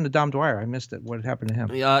 what happened to Dom Dwyer? I missed it. What happened to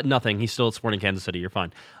him? Nothing. He's still at Sporting Kansas City. You're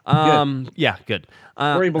fine. Good. Yeah, good.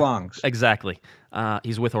 Where he belongs. Exactly.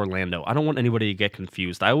 He's with Orlando. I don't want anybody to get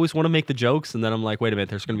confused. I always want to make the jokes, and then I'm like, wait a minute,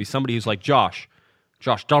 there's going to be somebody who's like, Josh,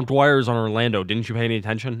 Dom Dwyer is on Orlando. Didn't you pay any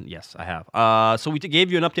attention? Yes, I have. So we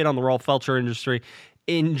gave you an update on the Rolf Feltscher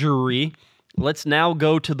injury. Let's now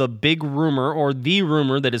go to the big rumor, or the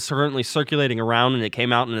rumor that is currently circulating around, and it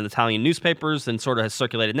came out in the Italian newspapers and sort of has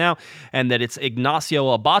circulated now, and that it's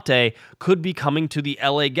Ignacio Abate could be coming to the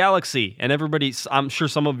LA Galaxy. And everybody's, I'm sure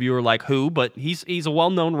some of you are like, who? But he's a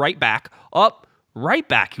well-known right back. Right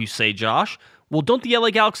back, you say, Josh. Well, don't the LA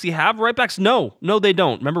Galaxy have right backs? No, they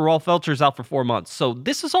don't. Remember, Rolf Feltscher's out for 4 months. So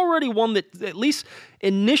this is already one that, at least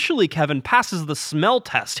initially, Kevin, passes the smell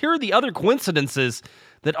test. Here are the other coincidences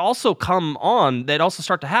that also come on, that also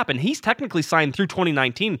start to happen. He's technically signed through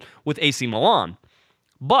 2019 with AC Milan,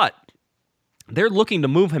 but they're looking to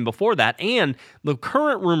move him before that, and the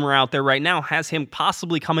current rumor out there right now has him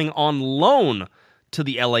possibly coming on loan to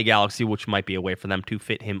the LA Galaxy, which might be a way for them to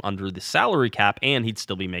fit him under the salary cap, and he'd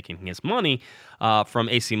still be making his money from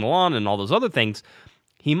AC Milan and all those other things.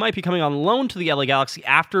 He might be coming on loan to the LA Galaxy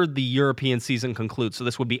after the European season concludes. So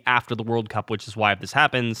this would be after the World Cup, which is why if this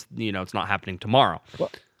happens, it's not happening tomorrow.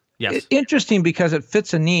 Well, yes. Interesting because it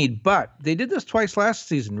fits a need, but they did this twice last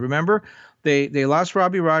season. Remember, they lost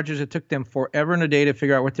Robbie Rogers. It took them forever and a day to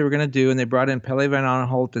figure out what they were going to do, and they brought in Pele van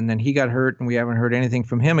Aanholt, and then he got hurt, and we haven't heard anything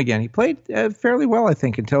from him again. He played fairly well, I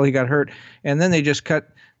think, until he got hurt, and then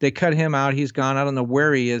they cut him out. He's gone. I don't know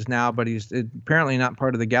where he is now, but he's apparently not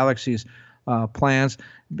part of the Galaxy's plans.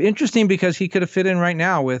 Interesting because he could have fit in right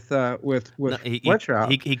now with Fletcher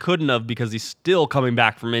out. He couldn't have because he's still coming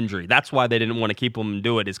back from injury. That's why they didn't want to keep him and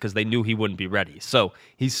do it, is because they knew he wouldn't be ready. So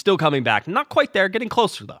he's still coming back. Not quite there, getting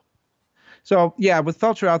closer though. So yeah, with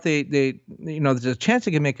Feltscher out, they there's a chance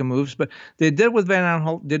they can make a moves, but they did it with Van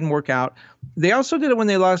Aanholt, didn't work out. They also did it when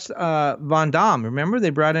they lost Van Dam. Remember, they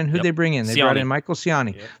brought in they bring in? They brought in Michael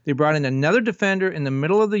Ciani. Yep. They brought in another defender in the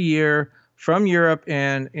middle of the year from Europe,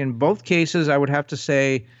 and in both cases, I would have to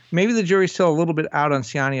say maybe the jury's still a little bit out on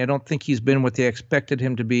Ciani. I don't think he's been what they expected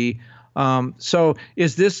him to be. So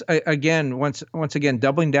is this again once again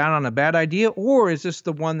doubling down on a bad idea, or is this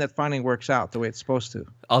the one that finally works out the way it's supposed to?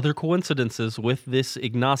 Other coincidences with this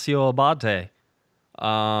Ignacio Abate,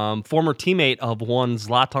 former teammate of one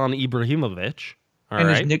Zlatan Ibrahimovic.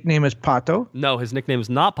 His nickname is Pato? No, his nickname is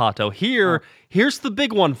not Pato. Here's the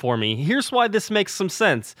big one for me. Here's why this makes some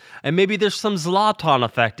sense. And maybe there's some Zlatan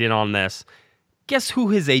effect in on this. Guess who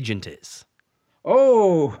his agent is?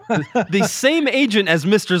 Oh! the same agent as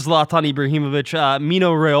Mr. Zlatan Ibrahimovic,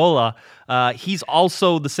 Mino Raiola. He's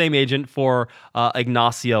also the same agent for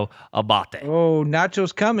Ignacio Abate. Oh,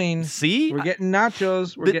 Nacho's coming. See? We're getting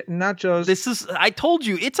Nachos. Getting Nachos. I told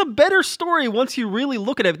you, it's a better story once you really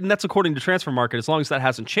look at it, and that's according to Transfer Market, as long as that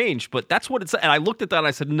hasn't changed, but that's what it's, and I looked at that and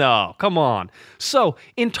I said, no, come on. So,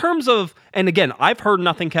 in terms of, and again, I've heard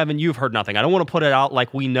nothing, Kevin, you've heard nothing. I don't want to put it out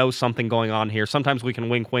like we know something going on here. Sometimes we can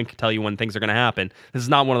wink, wink, tell you when things are going to happen. This is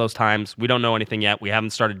not one of those times. We don't know anything yet. We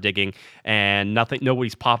haven't started digging, and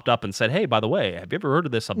nobody's popped up and said, hey, by the way, have you ever heard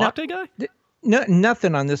of this Abate guy? No,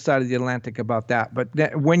 nothing on this side of the Atlantic about that. But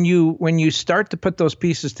when you start to put those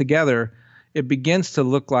pieces together, it begins to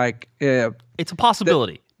look like it's a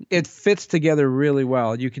possibility. It fits together really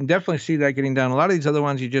well. You can definitely see that getting done. A lot of these other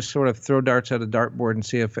ones, you just sort of throw darts at a dartboard and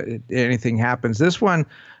see if anything happens. This one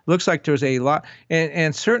looks like there's a lot,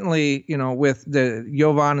 and certainly, with the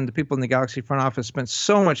Jovan and the people in the Galaxy front office spent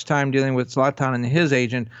so much time dealing with Zlatan and his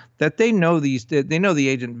agent that they know the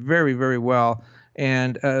agent very, very well.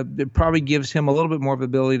 And it probably gives him a little bit more of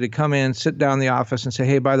ability to come in, sit down in the office and say,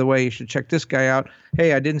 hey, by the way, you should check this guy out.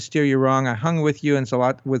 Hey, I didn't steer you wrong. I hung with you and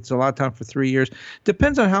with Zlatan for 3 years.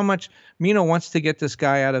 Depends on how much Mino wants to get this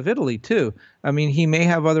guy out of Italy, too. I mean, he may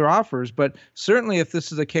have other offers, but certainly if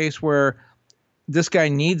this is a case where this guy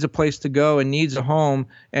needs a place to go and needs a home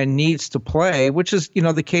and needs to play, which is,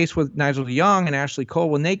 the case with Nigel de Jong and Ashley Cole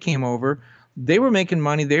when they came over. They were making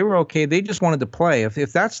money. They were okay. They just wanted to play.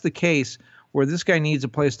 If that's the case, where this guy needs a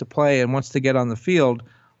place to play and wants to get on the field,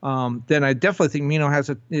 then I definitely think Mino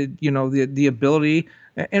has the ability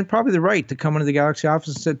and probably the right to come into the Galaxy office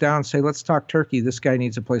and sit down and say, let's talk turkey. This guy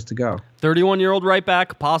needs a place to go. 31-year-old right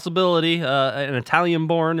back, possibility, an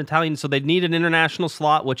Italian-born, so they'd need an international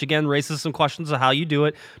slot, which again raises some questions of how you do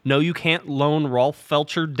it. No, you can't loan Rolf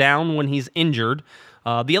Felcher down when he's injured.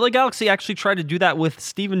 The LA Galaxy actually tried to do that with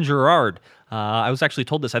Steven Gerrard. I was actually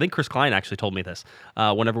told this. I think Chris Klein actually told me this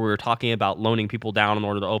whenever we were talking about loaning people down in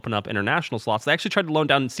order to open up international slots. They actually tried to loan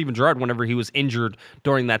down Steven Gerrard whenever he was injured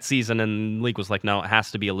during that season, and the league was like, no, it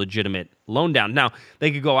has to be a legitimate loan down. Now,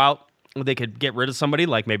 they could go out, they could get rid of somebody,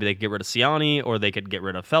 like maybe they could get rid of Ciani, or they could get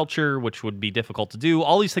rid of Felcher, which would be difficult to do.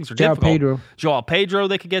 All these things are difficult. Joao Pedro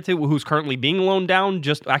they could get to, who's currently being loaned down.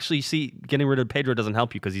 Just actually, see, getting rid of Pedro doesn't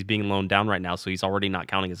help you because he's being loaned down right now, so he's already not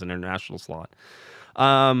counting as an international slot.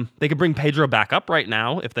 They could bring Pedro back up right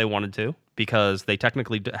now if they wanted to, because they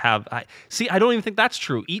technically have... I don't even think that's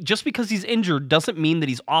true. Just because he's injured doesn't mean that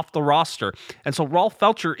he's off the roster. And so Rolf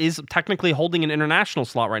Felcher is technically holding an international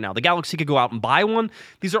slot right now. The Galaxy could go out and buy one.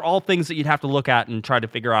 These are all things that you'd have to look at and try to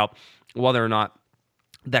figure out whether or not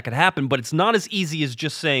that could happen. But it's not as easy as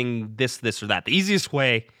just saying this, or that. The easiest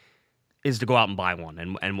way is to go out and buy one,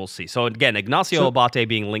 and we'll see. So again, Ignacio Abate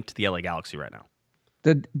being linked to the LA Galaxy right now.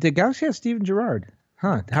 The Galaxy has Steven Gerrard.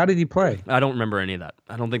 Huh? How did he play? I don't remember any of that.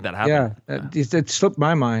 I don't think that happened. Yeah, it slipped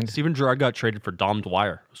my mind. Steven Gerrard got traded for Dom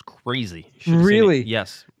Dwyer. It was crazy. Really?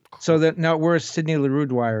 Yes. So that now where's Sydney Leroux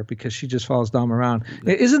Dwyer, because she just follows Dom around?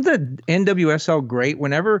 Isn't the NWSL great?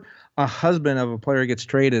 Whenever a husband of a player gets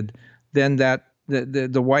traded, then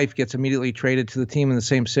the wife gets immediately traded to the team in the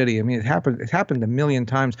same city. I mean, it happened a million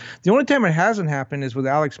times. The only time it hasn't happened is with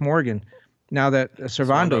Alex Morgan, now that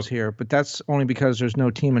Servando's here, but that's only because there's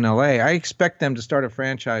no team in LA. I expect them to start a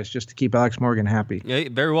franchise just to keep Alex Morgan happy. Yeah,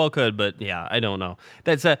 very well could, but yeah, I don't know.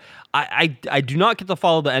 That's I do not get to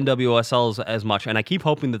follow the NWSL as much, and I keep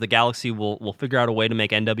hoping that the Galaxy will figure out a way to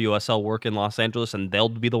make NWSL work in Los Angeles, and they'll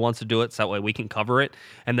be the ones to do it, so that way we can cover it,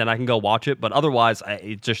 and then I can go watch it. But otherwise,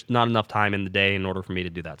 it's just not enough time in the day in order for me to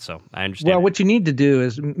do that. So I understand. Well, what you need to do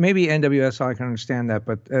is maybe NWSL, I can understand that,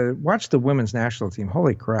 but watch the women's national team.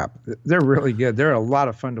 Holy crap, they're really good. They're a lot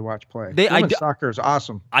of fun to watch play. Women's soccer is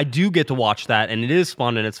awesome. I do get to watch that, and it is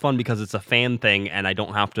fun, and it's fun because it's a fan thing, and I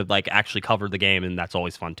don't have to actually cover the game, and that's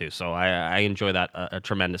always fun too. So I enjoy that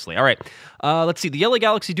tremendously. All right, let's see. The LA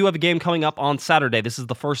Galaxy do have a game coming up on Saturday. This is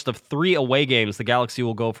the first of 3 away games. The Galaxy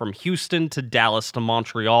will go from Houston to Dallas to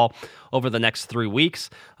Montreal over the next 3 weeks.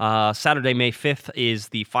 Saturday, May 5th is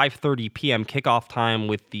the 5:30 p.m. kickoff time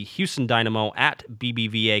with the Houston Dynamo at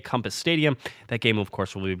BBVA Compass Stadium. That game, of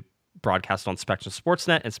course, will be broadcast on Spectrum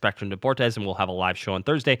Sportsnet and Spectrum Deportes, and we'll have a live show on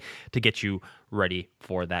Thursday to get you ready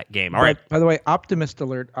for that game. All right. By the way, Optimist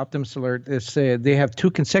Alert is they have 2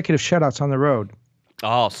 consecutive shutouts on the road.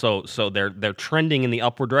 Oh, so they're trending in the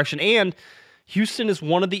upward direction, and Houston is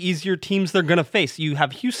one of the easier teams they're going to face. You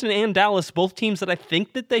have Houston and Dallas, both teams that I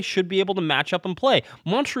think that they should be able to match up and play.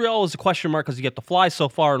 Montreal is a question mark because you have to fly so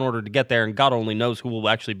far in order to get there, and God only knows who will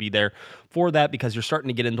actually be there for that, because you're starting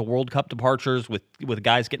to get into World Cup departures with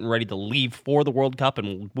guys getting ready to leave for the World Cup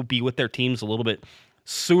and will be with their teams a little bit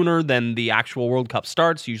sooner than the actual World Cup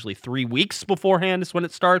starts. Usually 3 weeks beforehand is when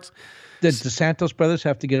it starts. Did the Santos brothers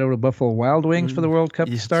have to get over to Buffalo Wild Wings for the World Cup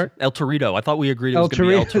to start? El Torito. I thought we agreed it was going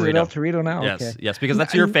to be El Torito. Is it El Torito now? Yes, okay. Yes, because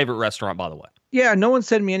that's your favorite restaurant, by the way. Yeah, no one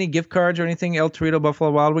sent me any gift cards or anything. El Torito,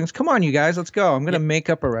 Buffalo Wild Wings. Come on, you guys, let's go. I'm going to make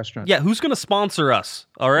up a restaurant. Yeah, who's going to sponsor us?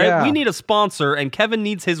 All right, yeah. We need a sponsor, and Kevin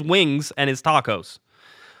needs his wings and his tacos.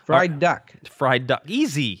 Fried duck. Fried duck.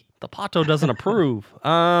 Easy. The Pato doesn't approve.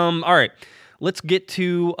 All right. Let's get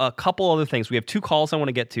to a couple other things. We have 2 calls I want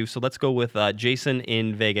to get to, so let's go with Jason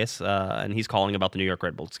in Vegas, and he's calling about the New York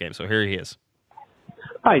Red Bulls game. So here he is.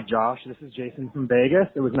 Hi, Josh. This is Jason from Vegas.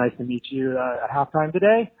 It was nice to meet you at halftime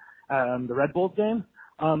today, the Red Bulls game.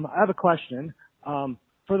 I have a question.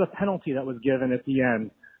 For the penalty that was given at the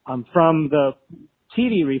end, from the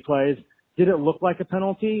TV replays, did it look like a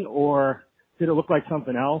penalty or did it look like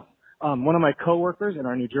something else? One of my coworkers in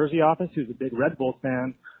our New Jersey office, who's a big Red Bulls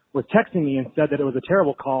fan, was texting me and said that it was a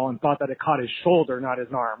terrible call and thought that it caught his shoulder, not his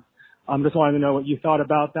arm. Just wanted to know what you thought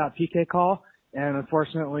about that PK call. And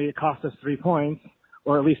unfortunately, it cost us 3 points,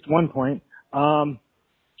 or at least 1 point.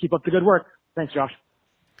 Keep up the good work. Thanks, Josh.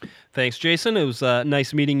 Thanks, Jason. It was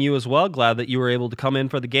nice meeting you as well. Glad that you were able to come in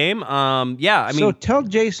for the game. So tell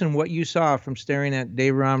Jason what you saw from staring at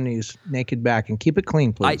Dave Romney's naked back, and keep it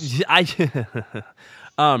clean, please.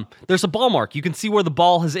 There's a ball mark. You can see where the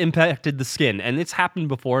ball has impacted the skin, and it's happened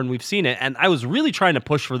before, and we've seen it. And I was really trying to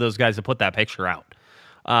push for those guys to put that picture out.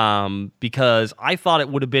 because I thought it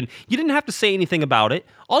would have been, you didn't have to say anything about it.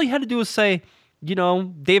 All you had to do was say,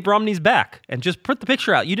 Dave Romney's back, and just put the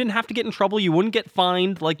picture out. You didn't have to get in trouble. You wouldn't get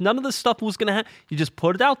fined. Like, none of this stuff was going to happen. You just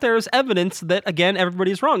put it out there as evidence that, again,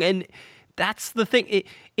 everybody's wrong. And that's the thing.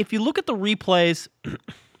 If you look at the replays,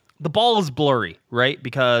 the ball is blurry, right?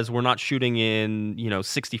 Because we're not shooting in,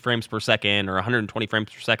 60 frames per second or 120 frames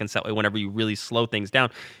per second. So that way, whenever you really slow things down,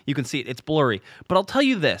 you can see it's blurry. But I'll tell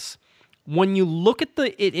you this. When you look at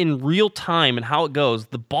it in real time and how it goes,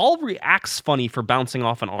 the ball reacts funny for bouncing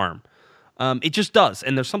off an arm. It just does.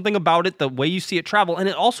 And there's something about it, the way you see it travel. And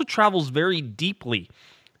it also travels very deeply.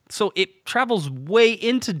 So it travels way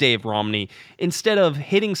into Dave Romney instead of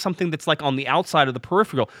hitting something that's like on the outside of the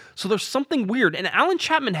peripheral. So there's something weird. And Alan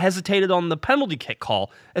Chapman hesitated on the penalty kick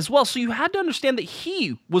call as well. So you had to understand that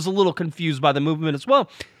he was a little confused by the movement as well.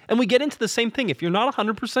 And we get into the same thing. If you're not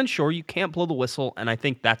 100% sure, you can't blow the whistle. And I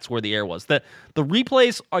think that's where the error was. The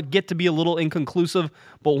replays get to be a little inconclusive.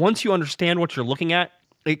 But once you understand what you're looking at,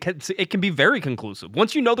 it can be very conclusive.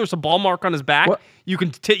 Once you know there's a ball mark on his back, you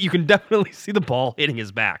can definitely see the ball hitting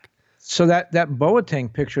his back. So that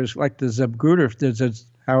Boateng picture is like the Zapruder,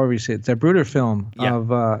 however you say it, Zapruder film of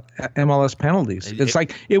MLS penalties.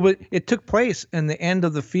 It took place in the end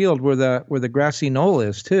of the field where the grassy knoll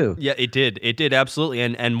is too. Yeah, it did absolutely.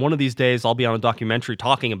 And one of these days I'll be on a documentary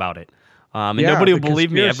talking about it. And nobody will believe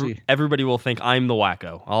me. Everybody will think I'm the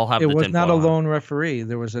wacko. I'll have. It was not a lone referee.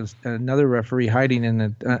 There was another referee hiding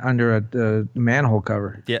in under a manhole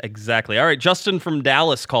cover. Yeah, exactly. All right, Justin from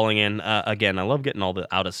Dallas calling in again. I love getting all the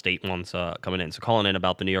out-of-state ones coming in. So calling in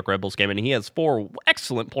about the New York Red Bulls game, and he has 4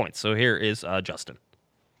 excellent points. So here is Justin.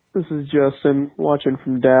 This is Justin watching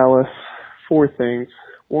from Dallas. 4 things.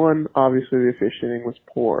 1, obviously the officiating was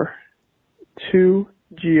poor. 2,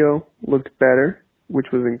 Gio looked better, which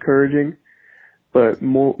was encouraging. But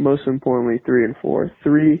most importantly, 3 and 4.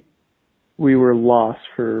 3, we were lost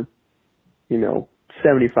for, 75%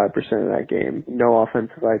 of that game. No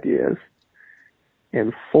offensive ideas.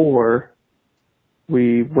 And 4,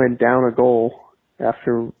 we went down a goal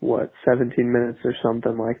after, 17 minutes or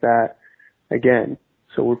something like that again.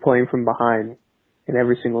 So we're playing from behind in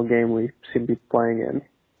every single game we seem to be playing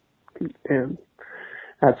in. And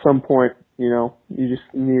at some point, you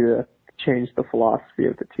just need to change the philosophy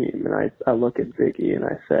of the team. And I look at Ziggy and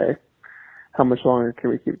I say, how much longer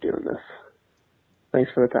can we keep doing this?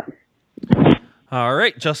 Thanks for the time. All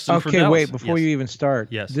right, Justin. Okay, wait, before you even start.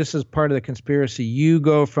 Yes. This is part of the conspiracy. You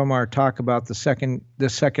go from our talk about the second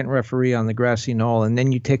referee on the grassy knoll, and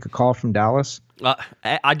then you take a call from Dallas.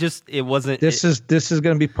 It wasn't. This is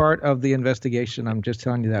going to be part of the investigation. I'm just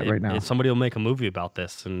telling you that right now. Somebody will make a movie about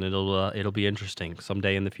this, and it'll be interesting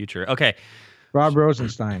someday in the future. Okay. Rob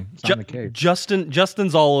Rosenstein on the cage.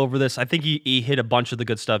 Justin's all over this. I think he hit a bunch of the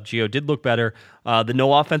good stuff. Gio did look better. The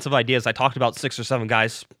no offensive ideas. I talked about 6 or 7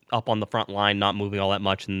 guys up on the front line, not moving all that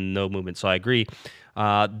much and no movement. So I agree.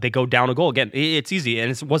 They go down a goal. Again, it's easy. And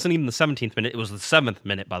it wasn't even the 17th minute. It was the 7th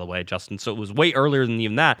minute, by the way, Justin. So it was way earlier than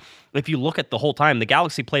even that. If you look at the whole time, the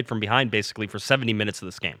Galaxy played from behind basically for 70 minutes of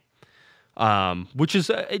this game, which is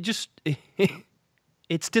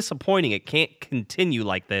it's disappointing. It can't continue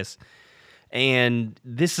like this. And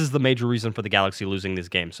this is the major reason for the Galaxy losing these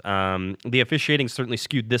games. The officiating certainly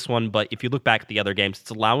skewed this one, but if you look back at the other games, it's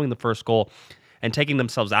allowing the first goal and taking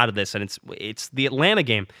themselves out of this. And it's the Atlanta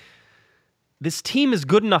game. This team is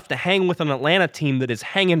good enough to hang with an Atlanta team that is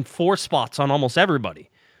hanging 4 spots on almost everybody,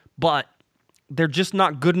 but they're just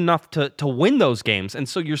not good enough to win those games. And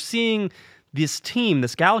so you're seeing this team,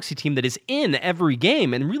 this Galaxy team that is in every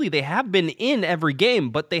game, and really they have been in every game,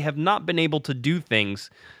 but they have not been able to do things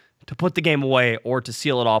to put the game away or to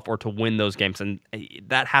seal it off or to win those games. And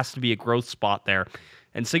that has to be a growth spot there.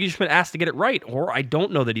 And Sigi Schmidt asked to get it right, or I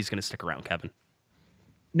don't know that he's going to stick around, Kevin.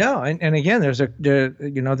 No, and again, there's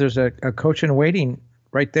a coach in waiting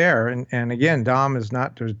right there. And again, Dom is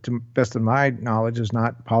not, to the best of my knowledge, is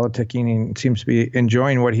not politicking and seems to be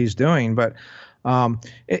enjoying what he's doing. But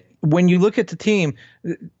when you look at the team,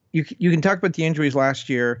 you can talk about the injuries last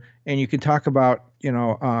year, and you can talk about,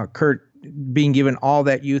 Kurt being given all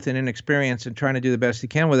that youth and inexperience and trying to do the best he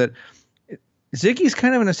can with it. Ziggy's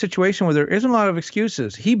kind of in a situation where there isn't a lot of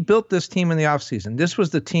excuses. He built this team in the offseason. This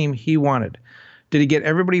was the team he wanted. Did he get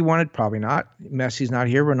everybody he wanted? Probably not. Messi's not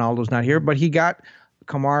here. Ronaldo's not here. But he got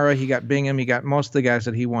Kamara. He got Bingham. He got most of the guys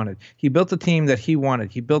that he wanted. He built the team that he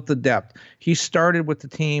wanted. He built the depth. He started with the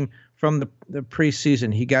team from the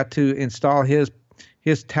preseason. He got to install his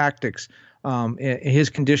tactics, his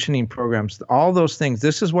conditioning programs, all those things.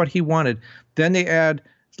 This is what he wanted. Then they add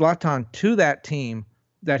Zlatan to that team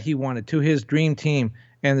that he wanted, to his dream team,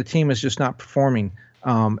 and the team is just not performing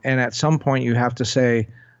And at some point, you have to say,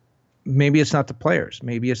 maybe it's not the players,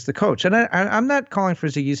 maybe it's the coach. And I'm not calling for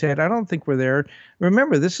Ziggy's head. I don't think we're there.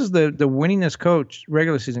 Remember, this is the winningest coach,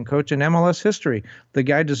 regular season coach in MLS history. The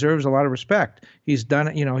guy deserves a lot of respect. He's done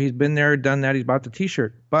it. He's been there, done that. He's bought the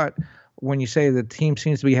T-shirt. But when you say the team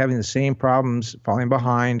seems to be having the same problems, falling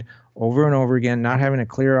behind over and over again, not having a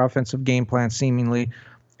clear offensive game plan, seemingly,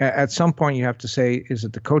 at some point you have to say, is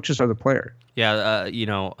it the coaches or the player? Yeah,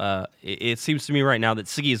 it seems to me right now that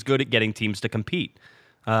Siggy is good at getting teams to compete.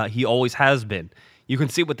 He always has been. You can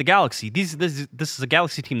see it with the Galaxy. This is a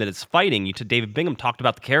Galaxy team that is fighting. David Bingham talked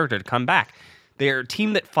about the character to come back. They're a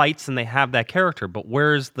team that fights and they have that character, but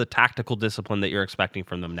where's the tactical discipline that you're expecting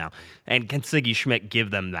from them now? And can Sigi Schmidt give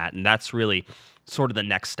them that? And that's really sort of the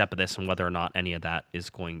next step of this and whether or not any of that is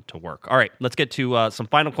going to work. All right, let's get to some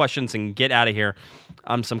final questions and get out of here.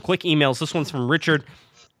 Some quick emails. This one's from Richard.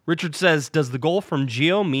 Richard says, does the goal from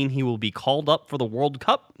Gio mean he will be called up for the World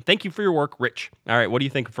Cup? Thank you for your work, Rich. All right, what do you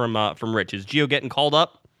think from Rich? Is Gio getting called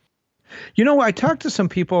up? I talked to some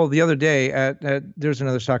people the other day at there's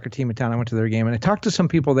another soccer team in town. I went to their game, and I talked to some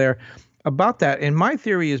people there about that. And my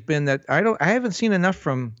theory has been that I haven't seen enough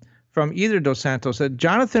from either Dos Santos.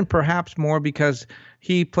 Jonathan perhaps more because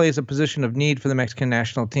he plays a position of need for the Mexican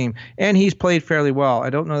national team, and he's played fairly well. I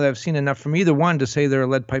don't know that I've seen enough from either one to say they're a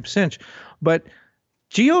lead pipe cinch, but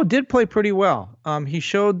Gio did play pretty well. He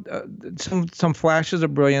showed some flashes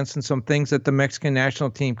of brilliance and some things that the Mexican national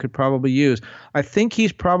team could probably use. I think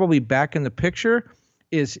he's probably back in the picture.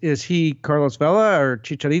 Is he Carlos Vela or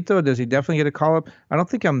Chicharito? Does he definitely get a call-up? I don't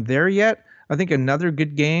think I'm there yet. I think another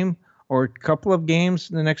good game or a couple of games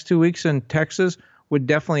in the next 2 weeks in Texas would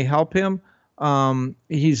definitely help him.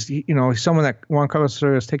 He's someone that Juan Carlos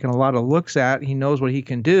Osorio has taken a lot of looks at. He knows what he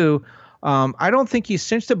can do. I don't think he's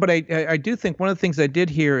cinched it, but I do think one of the things I did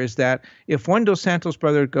hear is that if one Dos Santos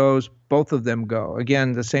brother goes, both of them go.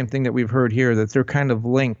 Again, the same thing that we've heard here, that they're kind of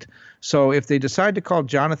linked. So if they decide to call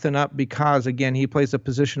Jonathan up because, again, he plays a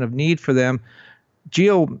position of need for them,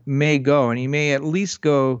 Gio may go, and he may at least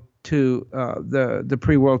go to the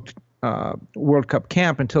pre-World World Cup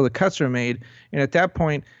camp until the cuts are made. And at that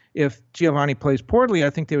point, if Giovanni plays poorly, I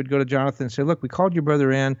think they would go to Jonathan and say, look, we called your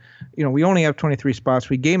brother in. We only have 23 spots.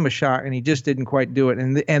 We gave him a shot, and he just didn't quite do it.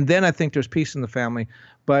 And then I think there's peace in the family.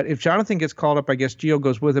 But if Jonathan gets called up, I guess Gio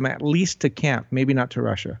goes with him at least to camp, maybe not to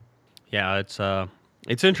Russia. Yeah,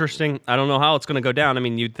 it's interesting. I don't know how it's going to go down. I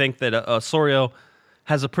mean, you'd think that Osorio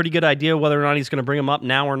has a pretty good idea whether or not he's going to bring him up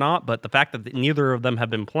now or not, but the fact that neither of them have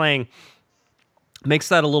been playing makes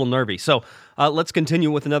that a little nervy. So let's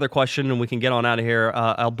continue with another question, and we can get on out of here.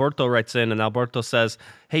 Alberto writes in, and Alberto says,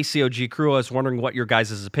 hey, COG crew, I was wondering what your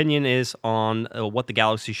guys' opinion is on what the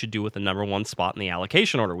Galaxy should do with the number one spot in the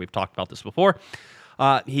allocation order. We've talked about this before.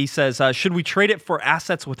 He says, should we trade it for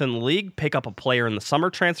assets within the league, pick up a player in the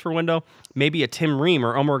summer transfer window, maybe a Tim Ream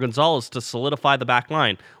or Omar Gonzalez to solidify the back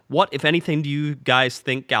line? What, if anything, do you guys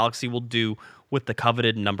think Galaxy will do with the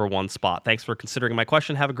coveted number one spot? Thanks for considering my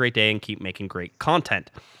question. Have a great day and keep making great content.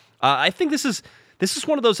 I think this is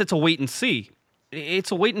one of those, it's a wait and see.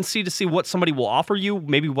 It's a wait and see to see what somebody will offer you,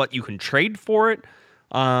 maybe what you can trade for it.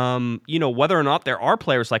 Whether or not there are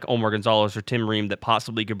players like Omar Gonzalez or Tim Ream that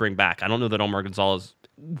possibly could bring back. I don't know that Omar Gonzalez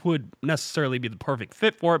would necessarily be the perfect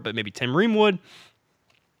fit for it, but maybe Tim Ream would.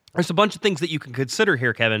 There's a bunch of things that you can consider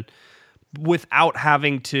here, Kevin, without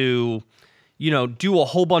having to do a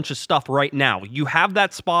whole bunch of stuff right now. You have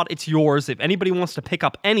that spot. It's yours. If anybody wants to pick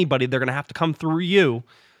up anybody, they're going to have to come through you.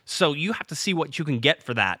 So you have to see what you can get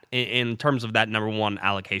for that in terms of that number one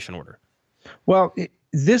allocation order. Well,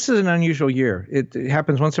 this is an unusual year. It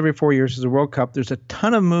happens once every 4 years as a World Cup. There's a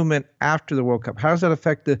ton of movement after the World Cup. How does that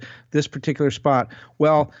affect this particular spot?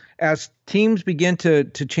 Well, as teams begin to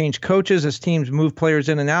change coaches, as teams move players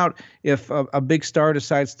in and out, if a big star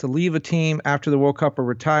decides to leave a team after the World Cup or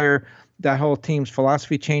retire, that whole team's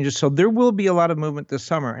philosophy changes. So there will be a lot of movement this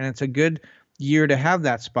summer, and it's a good year to have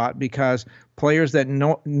that spot because players that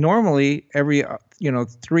normally every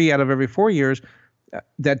 3 out of every 4 years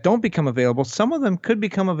that don't become available, some of them could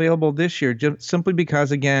become available this year just simply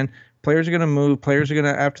because, again, players are going to move. Players are going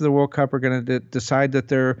to, after the World Cup, are going to decide that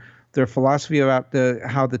their philosophy about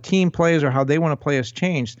how the team plays or how they want to play has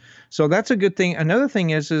changed. So that's a good thing. Another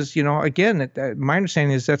thing is again, my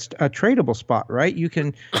understanding is that's a tradable spot, right? You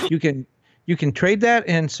can trade that,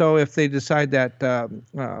 and so if they decide that the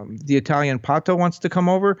Italian Pato wants to come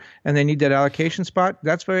over and they need that allocation spot,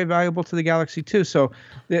 that's very valuable to the Galaxy too. So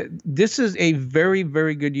this is a very,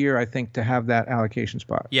 very good year, I think, to have that allocation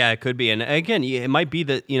spot. Yeah, it could be. And again, it might be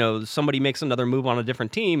that somebody makes another move on a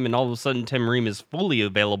different team, and all of a sudden Tim Ream is fully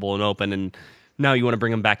available and open, and Now you want to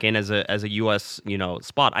bring him back in as a U.S.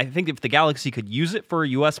 Spot. I think if the Galaxy could use it for a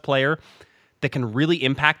U.S. player that can really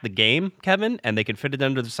impact the game, Kevin, and they can fit it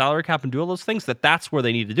under the salary cap and do all those things, that's where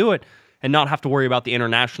they need to do it and not have to worry about the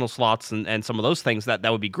international slots and some of those things. That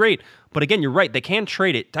would be great. But again, you're right. They can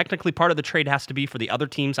trade it. Technically, part of the trade has to be for the other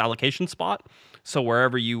team's allocation spot. So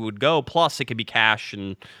wherever you would go, plus it could be cash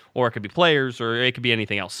or it could be players or it could be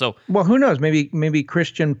anything else. So, well, who knows? Maybe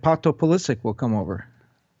Christian Pato Pulisic will come over.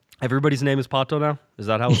 Everybody's name is Pato now? Is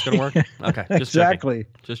that how it's going to work? Okay, just exactly.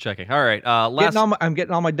 Checking. Just checking. All right. I'm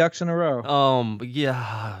getting all my ducks in a row.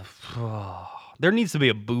 Yeah. There needs to be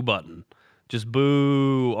a boo button. Just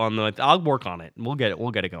boo on the. I'll work on it. We'll get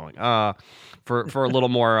it going. For a little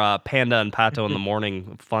more Panda and Pato in the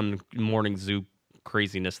morning, fun morning zoo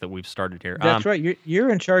craziness that we've started here. That's right.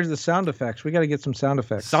 You're in charge of the sound effects. We got to get some sound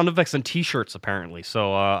effects. Sound effects and T-shirts apparently.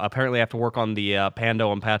 So apparently I have to work on the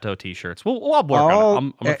Pando and Pato T-shirts. We'll work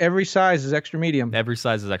on it. Every size is extra medium. Every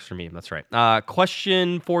size is extra medium. That's right.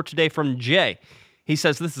 Question for today from Jay. He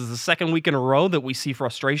says this is the second week in a row that we see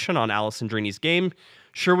frustration on Alessandrini's game.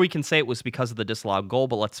 Sure, we can say it was because of the disallowed goal,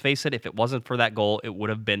 but let's face it, if it wasn't for that goal, it would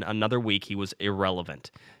have been another week he was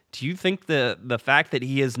irrelevant. Do you think the fact that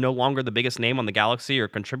he is no longer the biggest name on the Galaxy or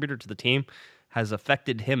contributor to the team has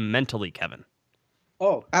affected him mentally, Kevin?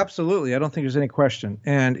 Oh, absolutely. I don't think there's any question.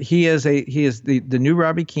 And he is the new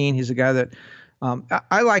Robbie Keane. He's a guy that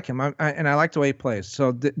I like him, and I like the way he plays.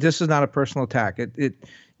 So this is not a personal attack.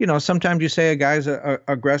 Sometimes you say a guy's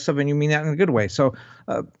aggressive, and you mean that in a good way. So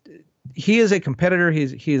he is a competitor.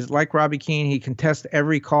 He is like Robbie Keane. He contests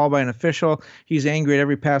every call by an official. He's angry at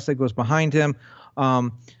every pass that goes behind him.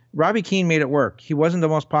 Robbie Keane made it work. He wasn't the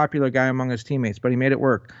most popular guy among his teammates, but he made it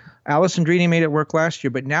work. Alessandrini made it work last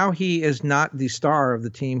year, but now he is not the star of the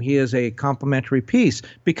team. He is a complementary piece.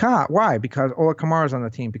 Why? Because Ola Kamara's on the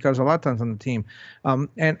team, because Zlatan's on the team.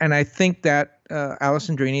 And I think that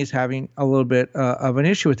Alessandrini is having a little bit of an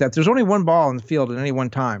issue with that. There's only one ball in the field at any one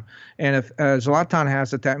time. And if Zlatan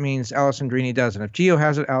has it, that means Alessandrini doesn't. If Gio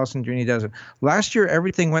has it, Alessandrini doesn't. Last year,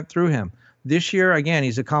 everything went through him. This year, again,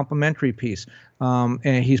 he's a complementary piece.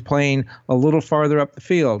 And he's playing a little farther up the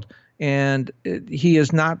field. And he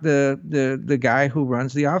is not the guy who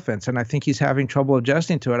runs the offense. And I think he's having trouble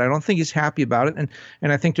adjusting to it. I don't think he's happy about it.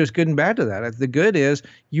 And I think there's good and bad to that. The good is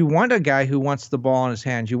you want a guy who wants the ball in his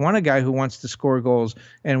hands. You want a guy who wants to score goals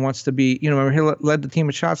and wants to be, remember he led the team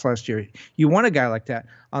in shots last year. You want a guy like that.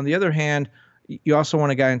 On the other hand, you also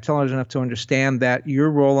want a guy intelligent enough to understand that your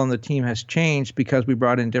role on the team has changed because we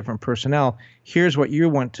brought in different personnel. Here's what you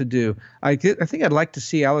want to do. I think I'd like to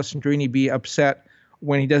see Alessandrini be upset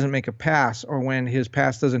when he doesn't make a pass or when his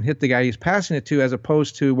pass doesn't hit the guy he's passing it to, as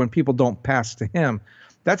opposed to when people don't pass to him.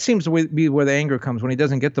 That seems to be where the anger comes, when he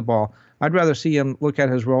doesn't get the ball. I'd rather see him look at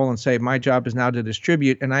his role and say, my job is now to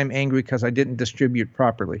distribute, and I'm angry because I didn't distribute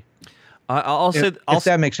properly. If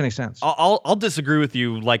that makes any sense. I'll disagree with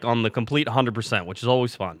you like on the complete 100%, which is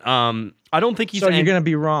always fun. I don't think he's. So you're going to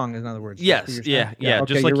be wrong, in other words. Yes, yeah, okay,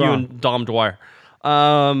 just like you wrong. And Dom Dwyer.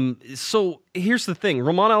 So here's the thing: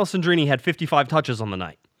 Roman Alessandrini had 55 touches on the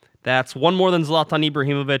night. That's one more than Zlatan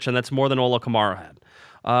Ibrahimovic, and that's more than Ola Kamara had.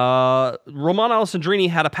 Roman Alessandrini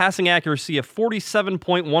had a passing accuracy of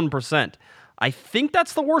 47.1%. I think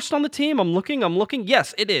that's the worst on the team. I'm looking.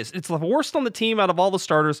 Yes, it is. It's the worst on the team out of all the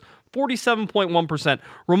starters, 47.1%.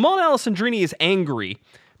 Roman Alessandrini is angry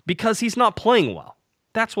because he's not playing well.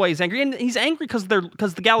 That's why he's angry. And he's angry because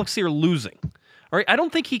the Galaxy are losing. All right? I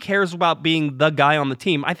don't think he cares about being the guy on the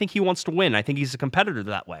team. I think he wants to win. I think he's a competitor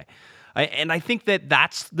that way. And I think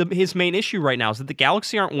that's his main issue right now is that the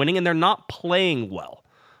Galaxy aren't winning and they're not playing well.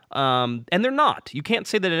 And they're not. You can't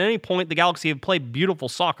say that at any point the Galaxy have played beautiful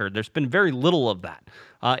soccer. There's been very little of that.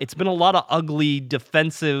 It's been a lot of ugly,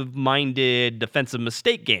 defensive-minded, defensive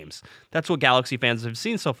mistake games. That's what Galaxy fans have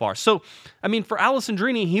seen so far. So, I mean, for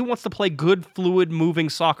Alessandrini, he wants to play good, fluid, moving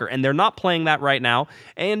soccer, and they're not playing that right now.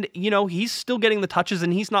 And, he's still getting the touches,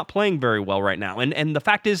 and he's not playing very well right now. And the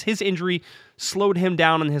fact is, his injury slowed him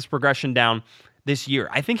down and his progression down this year.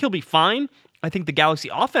 I think he'll be fine. I think the Galaxy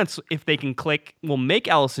offense, if they can click, will make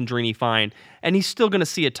Alessandrini fine, and he's still going to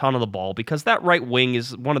see a ton of the ball because that right wing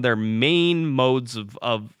is one of their main modes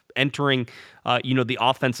of entering, the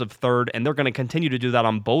offensive third, and they're going to continue to do that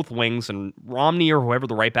on both wings, and Romney or whoever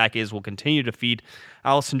the right back is will continue to feed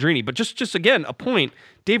Alessandrini. But just again, a point,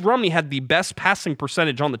 Dave Romney had the best passing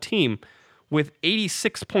percentage on the team with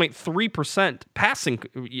 86.3%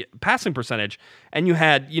 passing percentage, and you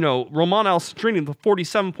had, Roman Alessandrini with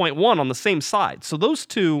 47.1 on the same side. So those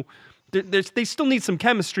two, they still need some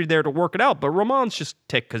chemistry there to work it out, but Roman's just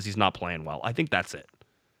ticked because he's not playing well. I think that's it.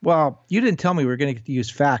 Well, you didn't tell me we were going to use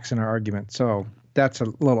facts in our argument, so that's a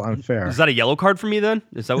little unfair. Is that a yellow card for me then?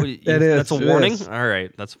 Is that what It is. That's a It warning? is. All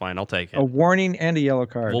right, that's fine. I'll take it. A warning and a yellow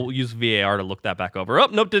card. We'll use VAR to look that back over. Oh,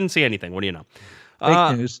 nope, didn't see anything. What do you know?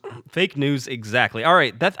 Fake news. Fake news, exactly. All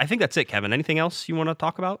right, I think that's it, Kevin. Anything else you want to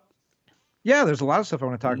talk about? Yeah, there's a lot of stuff I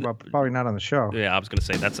want to talk about, but probably not on the show. Yeah, I was going to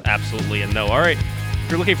say that's absolutely a no. All right, if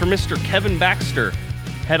you're looking for Mr. Kevin Baxter,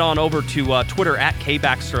 head on over to Twitter at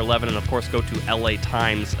KBaxter11 and, of course, go to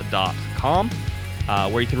latimes.com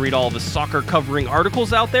where you can read all of the soccer covering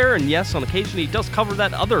articles out there. And, yes, on occasion, he does cover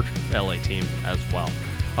that other LA team as well.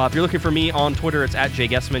 If you're looking for me on Twitter, it's at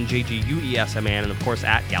JGuessman, JGUESMAN, and, of course,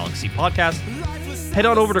 at Galaxy Podcast. Head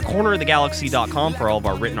on over to cornerofthegalaxy.com for all of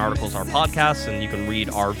our written articles, our podcasts, and you can read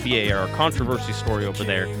our VAR controversy story over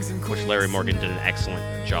there, which Larry Morgan did an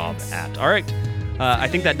excellent job at. All right. I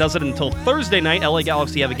think that does it until Thursday night. LA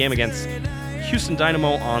Galaxy have a game against Houston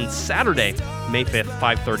Dynamo on Saturday, May 5th,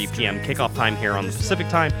 5:30 p.m. Kickoff time here on the Pacific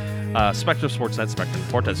time. Spectrum Sportsnet, Spectrum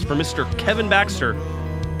Fortes. For Mr. Kevin Baxter,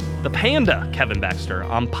 the Panda Kevin Baxter,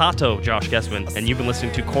 I'm Pato Josh Guessman, and you've been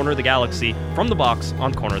listening to Corner of the Galaxy from the box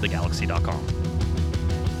on cornerofthegalaxy.com.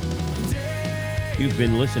 You've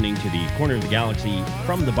been listening to the Corner of the Galaxy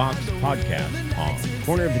from the Box podcast on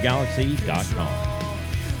cornerofthegalaxy.com.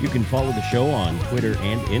 You can follow the show on Twitter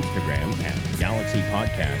and Instagram at Galaxy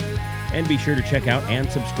Podcast, and be sure to check out and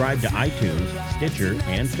subscribe to iTunes, Stitcher,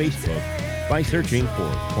 and Facebook by searching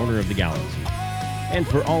for Corner of the Galaxy. And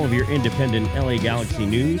for all of your independent LA Galaxy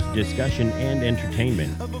news, discussion, and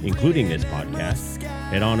entertainment, including this podcast,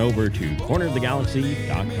 head on over to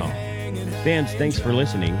cornerofthegalaxy.com. Fans, thanks for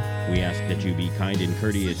listening. We ask that you be kind and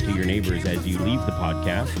courteous to your neighbors as you leave the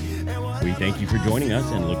podcast. We thank you for joining us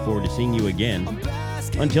and look forward to seeing you again.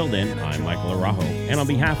 Until then, I'm Michael Araujo, and on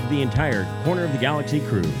behalf of the entire Corner of the Galaxy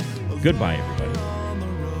crew, goodbye, everybody.